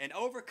and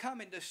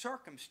overcoming the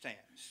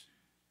circumstance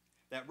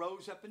that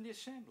rose up in the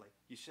assembly.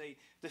 You see,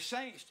 the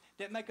saints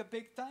didn't make a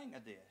big thing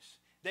of this.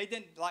 They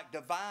didn't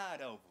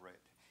divide over it.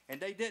 And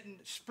they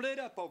didn't split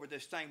up over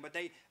this thing, but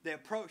they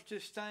approached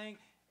this thing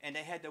and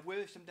they had the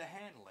wisdom to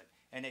handle it.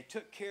 And they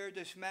took care of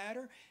this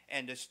matter,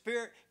 and the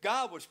Spirit,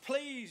 God was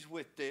pleased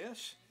with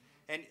this.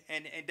 And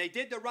they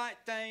did the right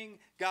thing.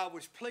 God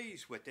was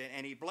pleased with it,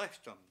 and he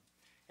blessed them.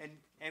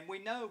 And we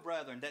know,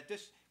 brethren, that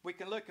we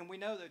can look and we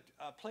know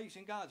that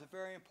pleasing God is a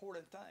very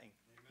important thing. Amen.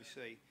 You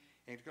see.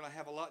 And it's going to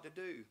have a lot to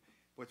do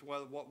with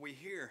what we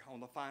hear on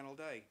the final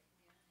day.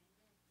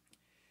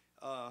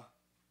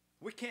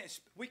 We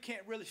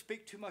can't really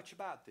speak too much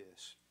about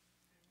this.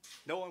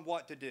 Knowing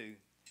what to do,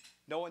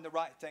 knowing the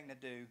right thing to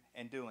do,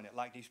 and doing it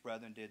like these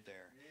brethren did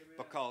there. Amen.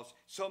 Because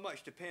so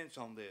much depends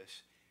on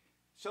this.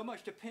 So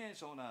much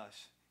depends on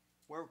us.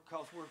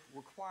 Because we're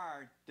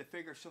required to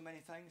figure so many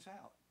things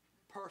out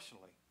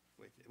personally.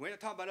 We're not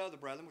talking about other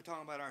brethren. We're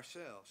talking about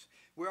ourselves.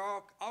 We're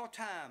all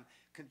time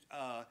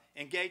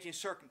engaged in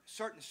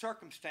certain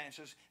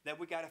circumstances that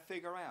we got to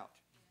figure out.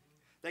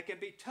 They can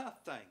be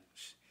tough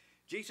things.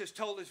 Jesus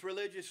told his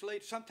religious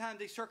leaders, sometimes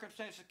these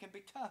circumstances can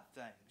be tough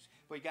things,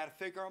 but you got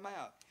to figure them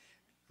out.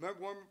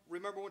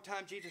 Remember one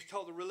time Jesus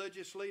told the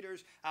religious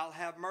leaders, I'll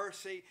have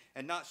mercy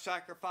and not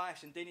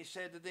sacrifice. And then he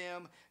said to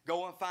them,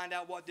 go and find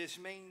out what this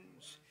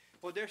means.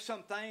 Well, there's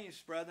some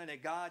things, brethren,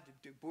 that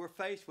we're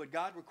faced with.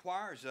 God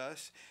requires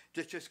us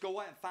to just go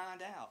out and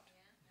find out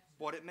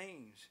what it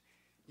means.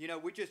 You know,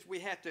 we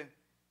have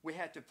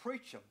to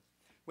preach them.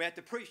 We have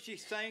to preach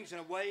these things in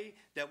a way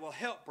that will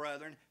help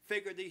brethren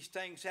figure these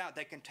things out.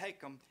 They can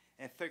take them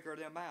and figure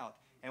them out.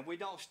 And we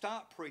don't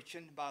stop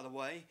preaching, by the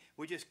way.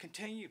 We just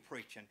continue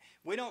preaching.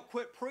 We don't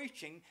quit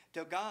preaching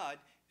till God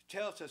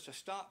tells us to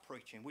stop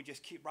preaching. We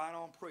just keep right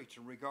on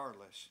preaching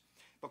regardless.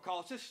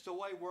 Because this is the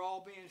way we're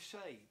all being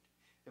saved.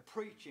 The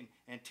preaching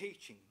and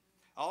teaching.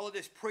 All of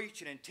this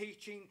preaching and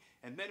teaching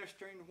and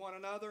ministering to one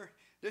another,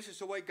 this is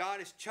the way God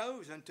has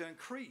chosen to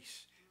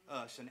increase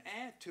us and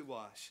add to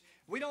us.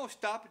 We don't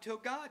stop until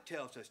God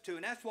tells us to,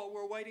 and that's what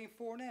we're waiting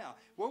for now.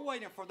 We're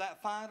waiting for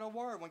that final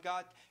word when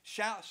God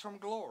shouts from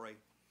glory.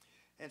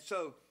 And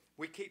so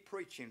we keep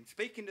preaching.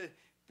 Speaking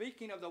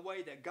of the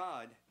way that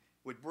God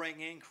would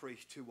bring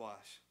increase to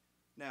us.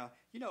 Now,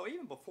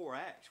 even before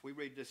Acts, we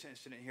read this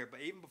incident here, but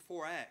even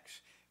before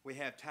Acts, we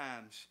have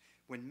times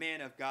when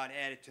men of God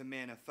added to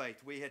men of faith.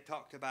 We had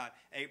talked about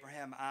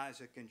Abraham,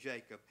 Isaac, and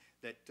Jacob.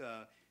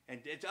 And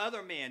it's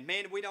other men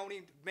we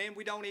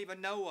don't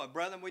even know of,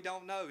 brethren we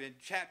don't know. In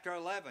chapter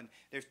 11,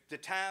 there's the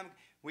time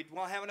we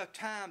won't have enough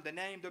time to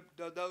name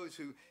those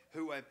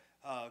who have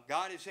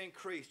God has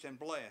increased and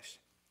blessed.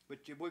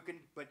 But you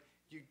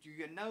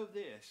know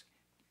this: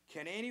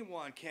 can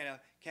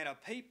a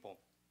people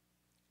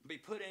be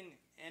put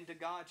into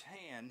God's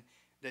hand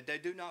that they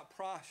do not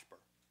prosper?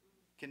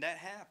 Can that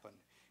happen?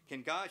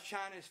 Can God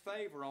shine His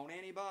favor on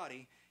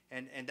anybody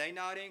and they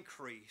not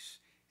increase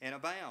and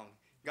abound?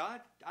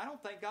 I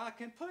don't think God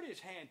can put His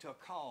hand to a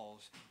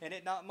cause and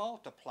it not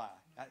multiply.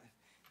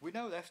 We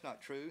know that's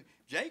not true.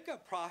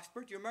 Jacob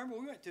prospered. You remember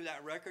we went through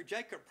that record.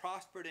 Jacob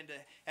prospered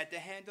at the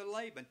hand of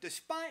Laban.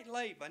 Despite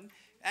Laban,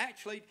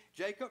 actually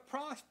Jacob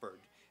prospered.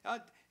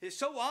 It's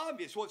so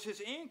obvious what's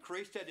his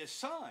increase that his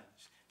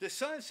sons. The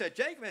son said,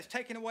 Jacob has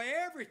taken away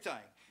everything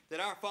that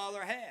our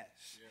father has.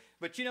 Yeah.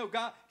 But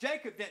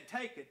Jacob didn't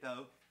take it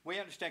though. We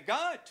understand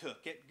God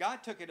took it.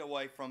 God took it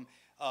away from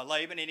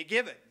Laban and he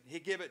gave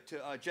it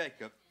to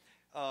Jacob.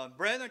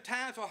 Brethren,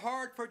 times were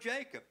hard for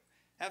Jacob.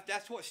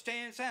 That's what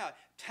stands out.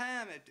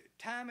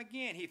 Time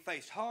again, he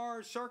faced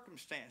hard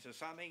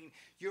circumstances. I mean,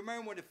 you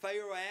remember when the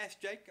Pharaoh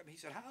asked Jacob, he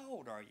said, how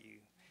old are you?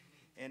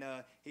 And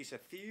he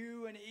said,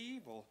 few and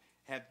evil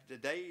have the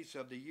days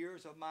of the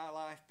years of my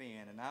life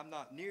been, and I'm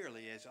not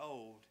nearly as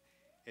old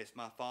as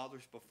my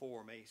fathers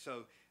before me.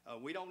 So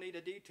we don't need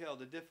to detail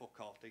the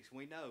difficulties.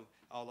 We know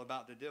all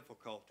about the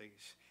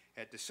difficulties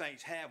that the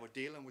saints have with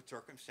dealing with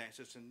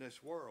circumstances in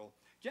this world.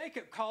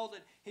 Jacob called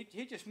it,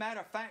 he just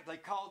matter of fact, they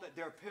called it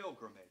their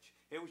pilgrimage.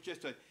 It was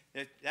just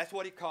that's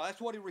what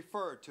he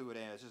referred to it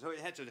as. So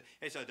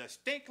it's a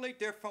distinctly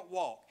different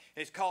walk.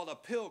 It's called a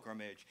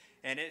pilgrimage.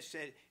 And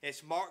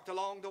it's marked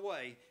along the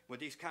way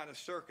with these kind of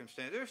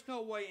circumstances. There's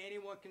no way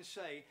anyone can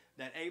say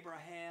that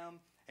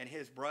Abraham and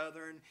his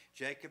brethren,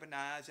 Jacob and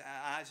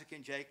Isaac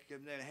and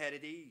Jacob, had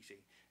it easy.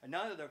 And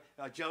none of the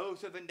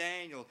Joseph and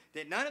Daniel,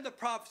 that none of the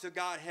prophets of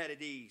God had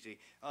it easy.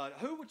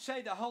 Who would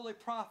say the holy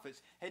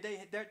prophets,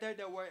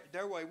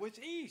 their way was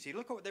easy?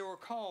 Look at what they were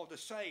called to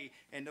say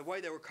and the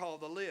way they were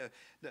called to live.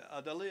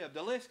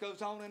 The list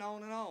goes on and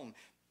on and on.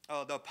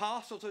 The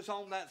apostles is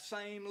on that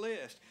same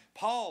list.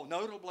 Paul,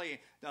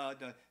 notably,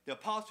 the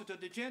apostle to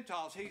the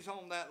Gentiles, he's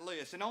on that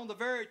list. And on the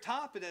very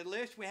top of that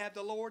list, we have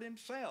the Lord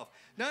Himself.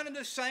 None of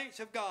the saints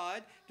of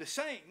God, the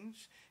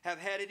saints, have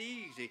had it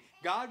easy.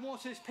 God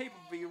wants His people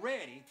to be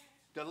ready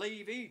to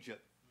leave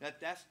Egypt.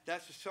 That's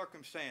the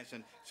circumstance.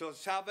 And so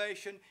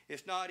salvation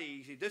is not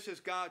easy. This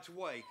is God's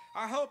way.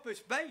 Our hope is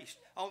based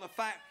on the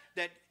fact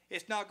that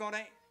it's not going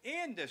to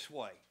end this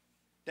way.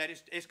 That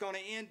it's going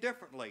to end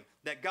differently.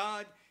 That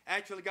God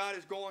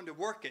is going to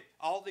work it,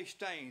 all these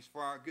things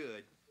for our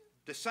good.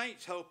 The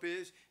saints' hope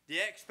is the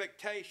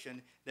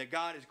expectation that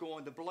God is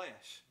going to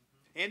bless.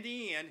 In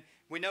the end,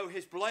 we know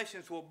His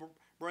blessings will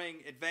bring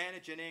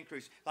advantage and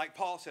increase. Like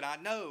Paul said, I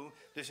know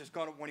this is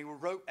going to, when he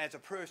wrote as a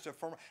prisoner,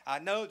 I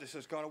know this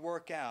is going to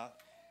work out,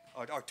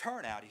 or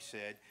turn out, he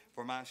said,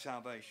 for my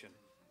salvation.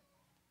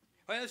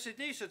 Well,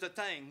 these are the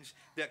things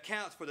that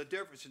counts for the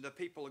difference in the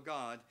people of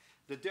God,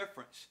 the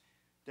difference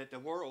that the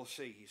world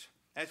sees.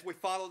 As we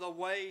follow the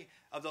way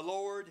of the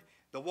Lord,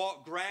 the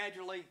walk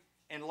gradually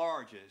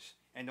enlarges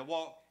and the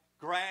walk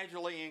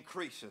gradually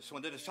increases.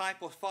 When the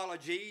disciples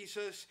followed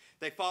Jesus,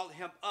 they followed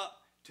Him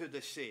up to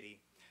the city.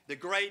 The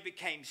grade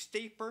became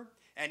steeper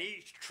and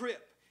each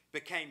trip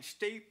became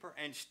steeper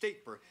and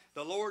steeper.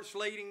 The Lord's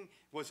leading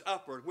was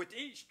upward. With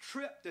each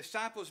trip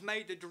disciples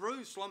made to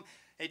Jerusalem,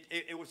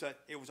 it was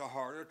a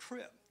harder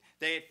trip.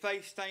 They had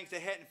faced things they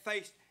hadn't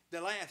faced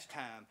the last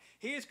time.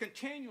 He is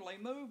continually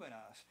moving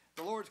us.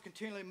 The Lord's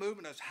continually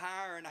moving us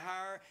higher and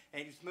higher,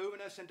 and He's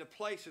moving us into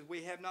places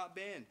we have not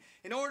been.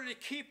 In order to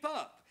keep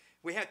up,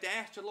 we have to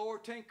ask the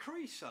Lord to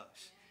increase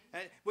us.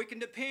 And we can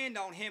depend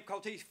on Him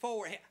because He's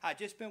for it. I've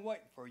just been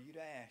waiting for you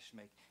to ask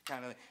me.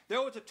 Kind of.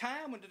 There was a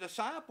time when the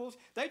disciples,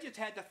 they just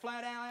had to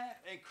flat out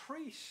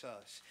increase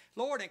us.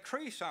 Lord,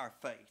 increase our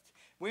faith.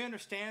 We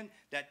understand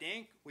that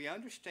the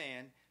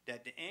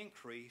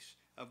increase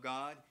of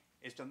God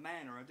is the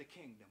manner of the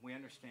kingdom. We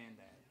understand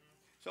that.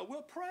 So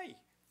we'll pray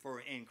for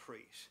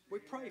increase. We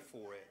pray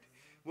for it.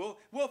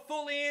 We'll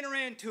fully enter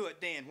into it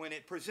then when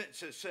it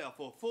presents itself.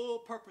 Full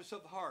purpose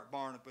of the heart,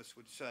 Barnabas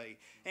would say.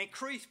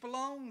 Increase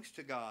belongs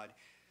to God.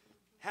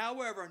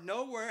 However,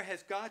 nowhere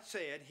has God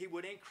said he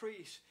would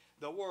increase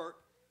the work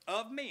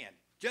of men,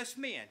 just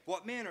men,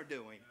 what men are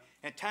doing.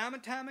 And time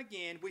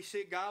again, we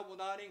see God will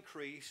not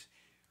increase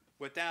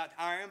without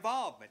our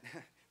involvement.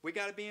 We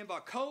got to be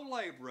involved.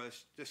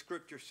 Co-laborers, the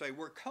scriptures say,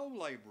 we're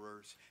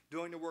co-laborers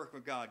doing the work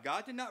of God.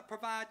 God did not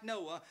provide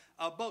Noah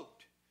a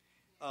boat.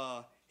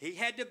 He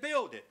had to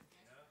build it.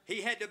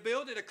 He had to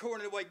build it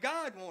according to the way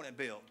God wanted it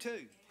built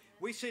too.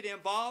 We see the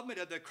involvement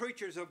of the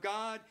creatures of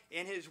God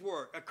in his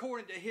work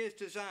according to his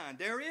design.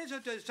 There is a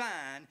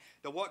design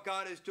to what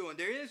God is doing.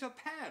 There is a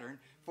pattern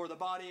for the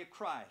body of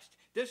Christ.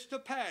 This is the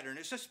pattern.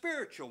 It's a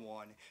spiritual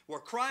one where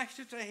Christ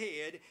is the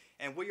head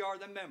and we are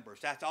the members.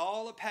 That's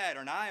all the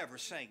pattern I ever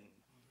seen.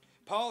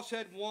 Paul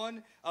said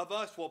one of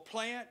us will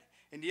plant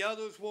and the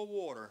others will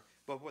water.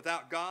 But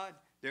without God,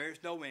 there is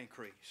no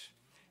increase.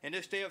 In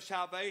this day of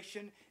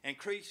salvation,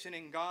 increasing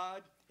in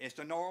God is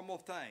the normal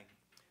thing.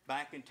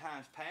 Back in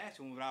times past,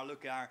 when I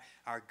look at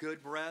our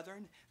good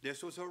brethren,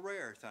 this was a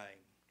rare thing.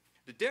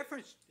 The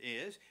difference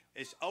is,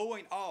 it's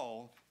owing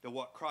all to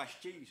what Christ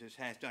Jesus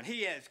has done.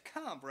 He has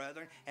come,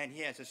 brethren, and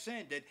he has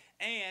ascended,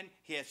 and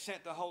he has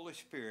sent the Holy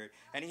Spirit,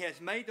 and he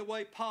has made the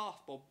way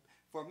possible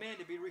for men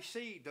to be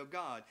received of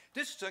God.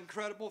 This is an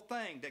incredible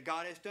thing that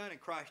God has done in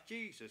Christ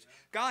Jesus.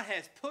 God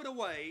has put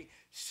away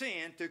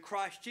sin through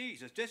Christ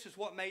Jesus. This is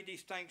what made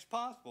these things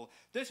possible.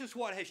 This is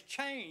what has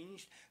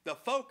changed the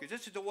focus.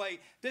 This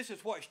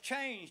is what's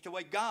changed the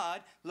way God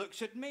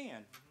looks at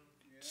men.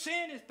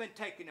 Sin has been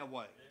taken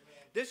away.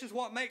 This is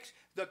what makes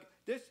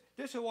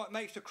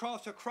the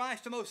cross of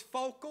Christ the most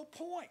focal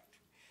point.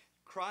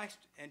 Christ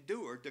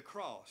endured the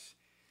cross.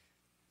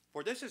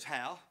 For this is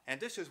how,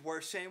 and this is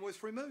where sin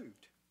was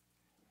removed.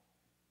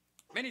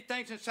 Many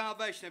things in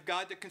salvation have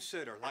God to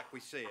consider, like we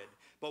said.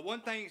 But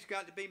one thing's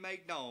got to be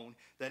made known,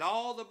 that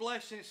all the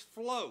blessings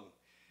flow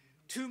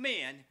to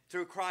men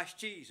through Christ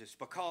Jesus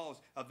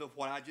because of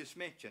what I just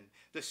mentioned.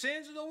 The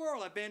sins of the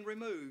world have been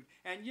removed,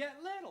 and yet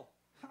little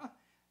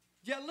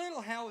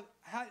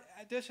how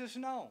this is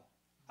known.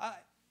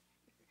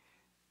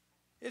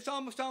 It's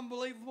almost an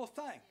unbelievable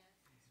thing.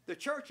 The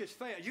church has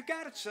failed. You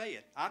got to say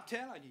it. I'm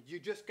telling you, you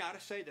just got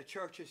to say the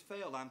church has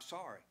failed. I'm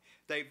sorry.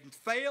 They've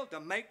failed to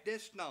make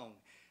this known.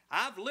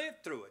 I've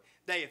lived through it.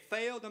 They have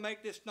failed to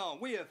make this known.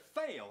 We have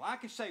failed. I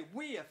can say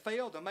we have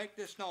failed to make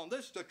this known.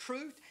 This is the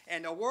truth,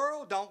 and the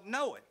world don't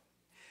know it.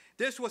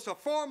 This was the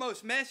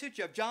foremost message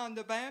of John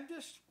the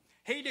Baptist.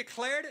 He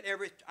declared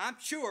it I'm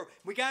sure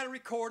we got to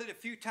record it a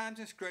few times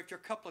in Scripture, a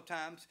couple of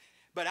times.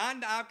 But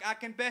I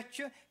can bet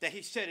you that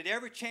he said it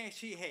every chance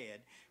he had.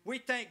 We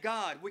thank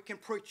God we can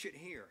preach it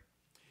here.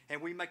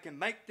 And we can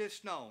make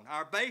this known.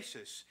 Our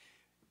basis,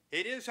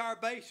 it is our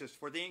basis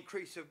for the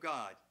increase of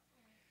God.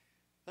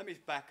 Let me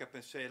back up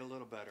and say it a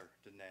little better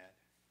than that.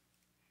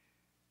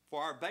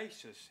 For our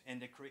basis in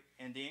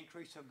the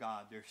increase of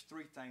God, there's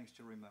three things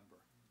to remember.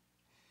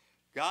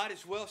 God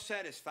is well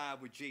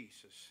satisfied with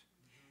Jesus,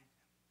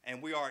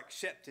 and we are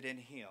accepted in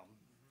him.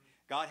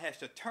 God has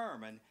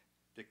determined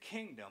the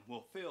kingdom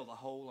will fill the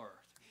whole earth.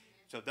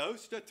 So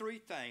those are the three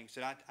things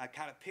that I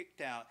kind of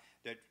picked out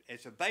that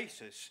as a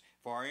basis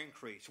for our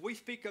increase. We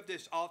speak of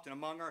this often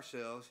among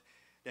ourselves,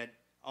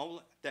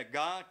 that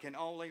God can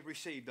only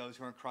receive those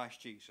who are in Christ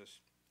Jesus.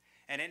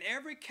 And in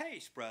every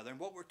case, brethren,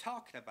 what we're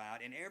talking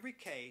about, in every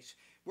case,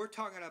 we're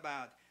talking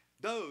about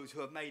those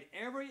who have made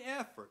every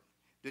effort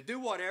to do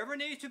whatever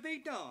needs to be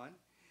done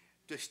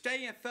to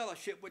stay in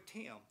fellowship with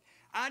him.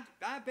 I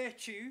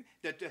bet you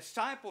the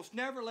disciples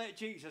never let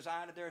Jesus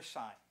out of their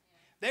sight.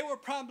 They were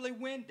probably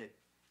winded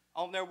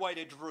on their way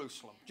to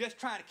Jerusalem, just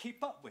trying to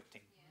keep up with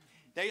him.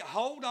 They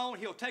hold on,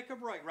 he'll take a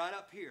break right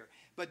up here.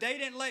 But they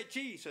didn't let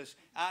Jesus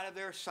out of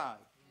their sight.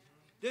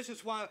 This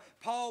is why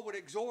Paul would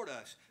exhort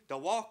us to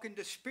walk in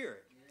the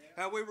Spirit.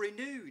 And we're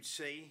renewed,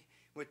 see,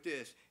 with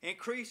this.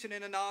 Increasing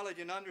in the knowledge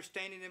and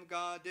understanding of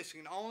God, this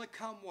can only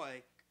come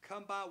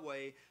by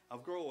way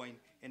of growing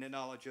in the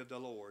knowledge of the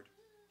Lord.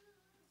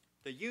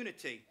 The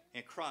unity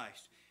in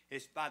Christ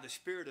is by the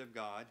Spirit of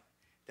God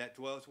that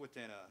dwells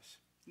within us.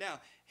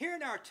 Now, here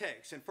in our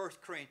text in 1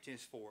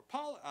 Corinthians 4,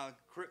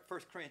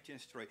 1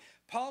 Corinthians 3,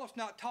 Paul is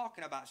not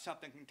talking about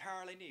something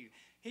entirely new.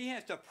 He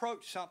has to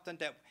approach something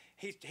that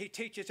he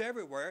teaches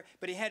everywhere,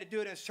 but he had to do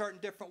it in a certain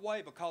different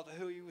way because of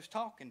who he was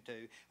talking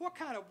to. What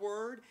kind of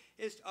word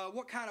is,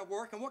 what kind of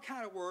work and what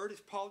kind of word is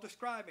Paul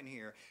describing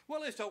here?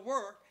 Well, it's a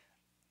work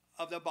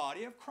of the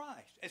body of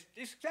Christ. It's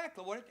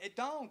exactly what it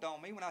dawned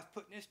on me when I was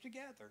putting this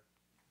together.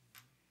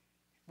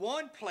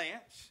 One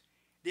plants,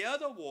 the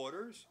other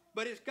waters,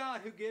 but it's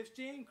God who gives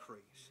the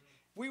increase.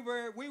 We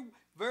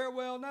very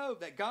well know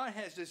that God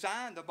has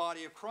designed the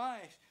body of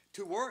Christ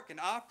to work and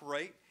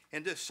operate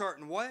in this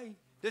certain way.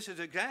 This is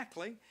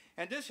exactly,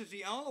 and this is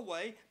the only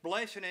way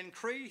blessing and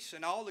increase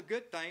and all the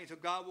good things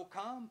of God will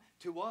come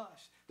to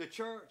us, the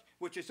church,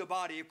 which is the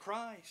body of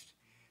Christ.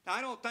 Now,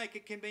 I don't think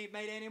it can be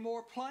made any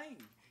more plain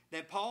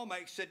than Paul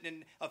makes it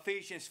in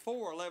Ephesians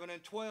 4, 11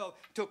 and 12,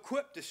 to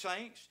equip the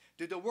saints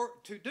to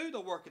do the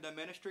work of the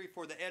ministry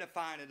for the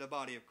edifying of the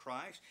body of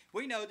Christ.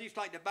 We know these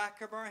like the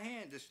back of our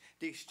hand,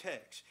 these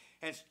texts.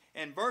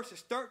 And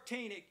verses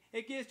 13,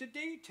 it gives the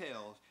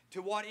details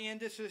to what end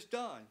this is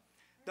done.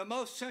 The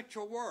most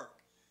central work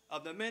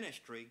of the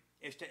ministry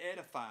is to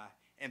edify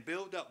and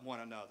build up one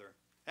another.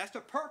 That's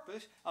the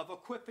purpose of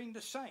equipping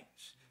the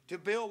saints, to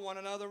build one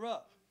another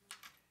up.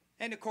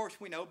 And of course,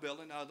 we know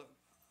building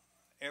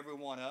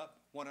everyone up,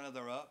 one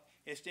another up,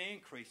 is the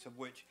increase of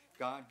which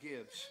God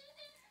gives.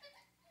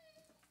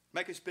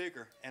 Make us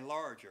bigger and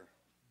larger.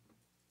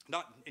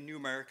 Not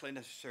numerically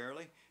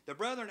necessarily. The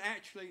brethren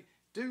actually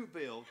do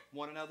build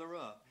one another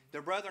up.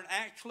 The brethren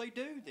actually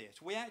do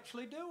this. We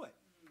actually do it,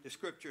 the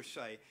scriptures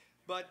say.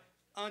 But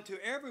unto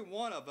every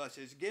one of us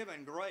is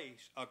given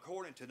grace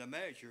according to the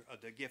measure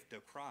of the gift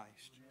of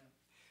Christ.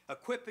 Amen.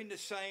 Equipping the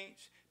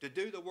saints to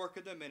do the work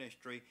of the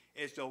ministry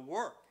is the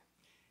work.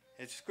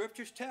 As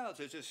scriptures tells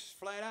us, this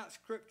flat out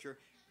scripture,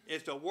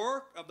 is the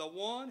work of the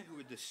one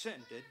who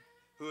descended,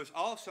 who is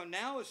also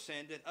now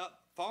ascended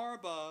up far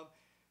above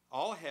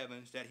all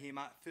heavens, that he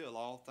might fill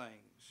all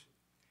things.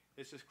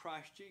 This is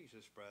Christ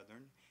Jesus,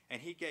 brethren.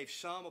 And he gave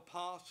some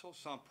apostles,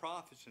 some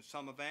prophets, and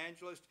some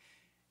evangelists,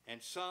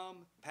 and some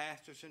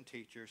pastors and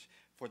teachers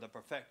for the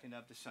perfecting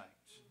of the saints.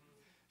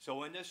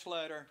 So in this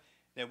letter,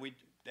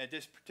 that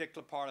this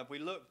particular part of, we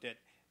looked at,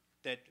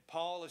 that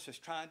Paul is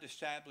just trying to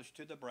establish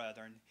to the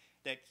brethren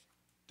that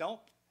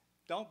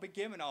don't be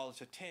giving all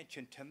this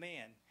attention to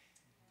men,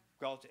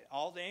 because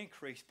all the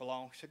increase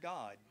belongs to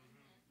God.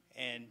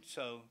 And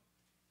so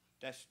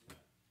this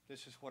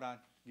is what I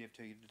give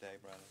to you today,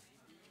 brother.